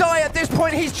say die at this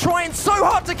point. He's trying so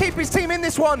hard to keep his team in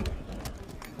this one.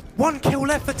 1 kill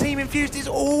left for Team Infused is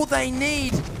all they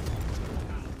need.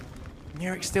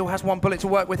 Nurix still has 1 bullet to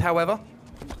work with, however.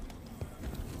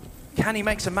 Can he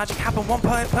make some magic happen? 1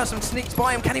 person sneaks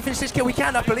by him. Can he finish this kill? He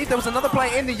can. I believe there was another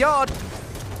player in the yard.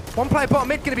 1 player bottom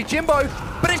mid, going to be Jimbo.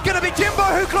 But it's going to be Jimbo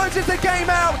who closes the game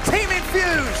out. Team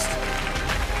Infused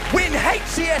win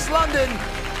HCS London.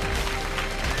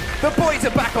 The boys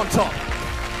are back on top.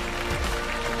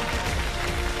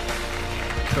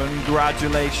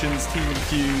 Congratulations, Team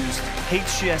Infused.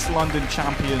 HCS London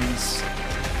champions.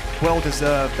 Well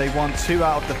deserved. They won 2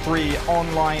 out of the 3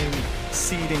 online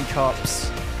seeding cups.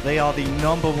 They are the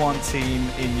 #1 team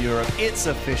in Europe. It's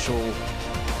official.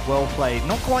 Well played.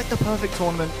 Not quite the perfect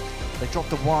tournament. They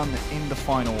dropped the 1 in the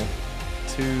final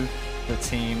to the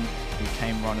team who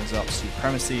came runners-up,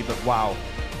 Supremacy. But wow,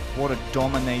 what a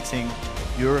dominating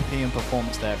European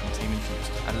performance there from Team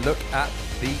Infused. And look at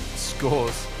the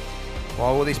scores.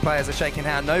 While all these players are shaking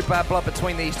hands, no bad blood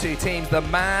between these 2 teams. The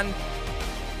man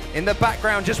in the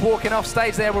background just walking off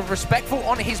stage there with Respectful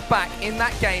on his back in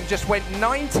that game just went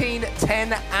 19,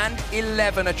 10 and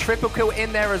 11. A triple kill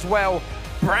in there as well.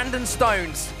 Brandon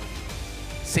Stones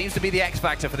seems to be the X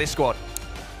factor for this squad.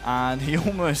 And he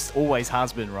almost always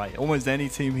has been, right? Almost any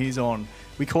team he's on,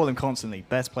 we call him constantly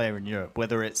best player in Europe,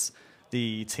 whether it's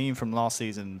the team from last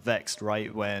season, Vexed,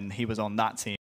 right, when he was on that team.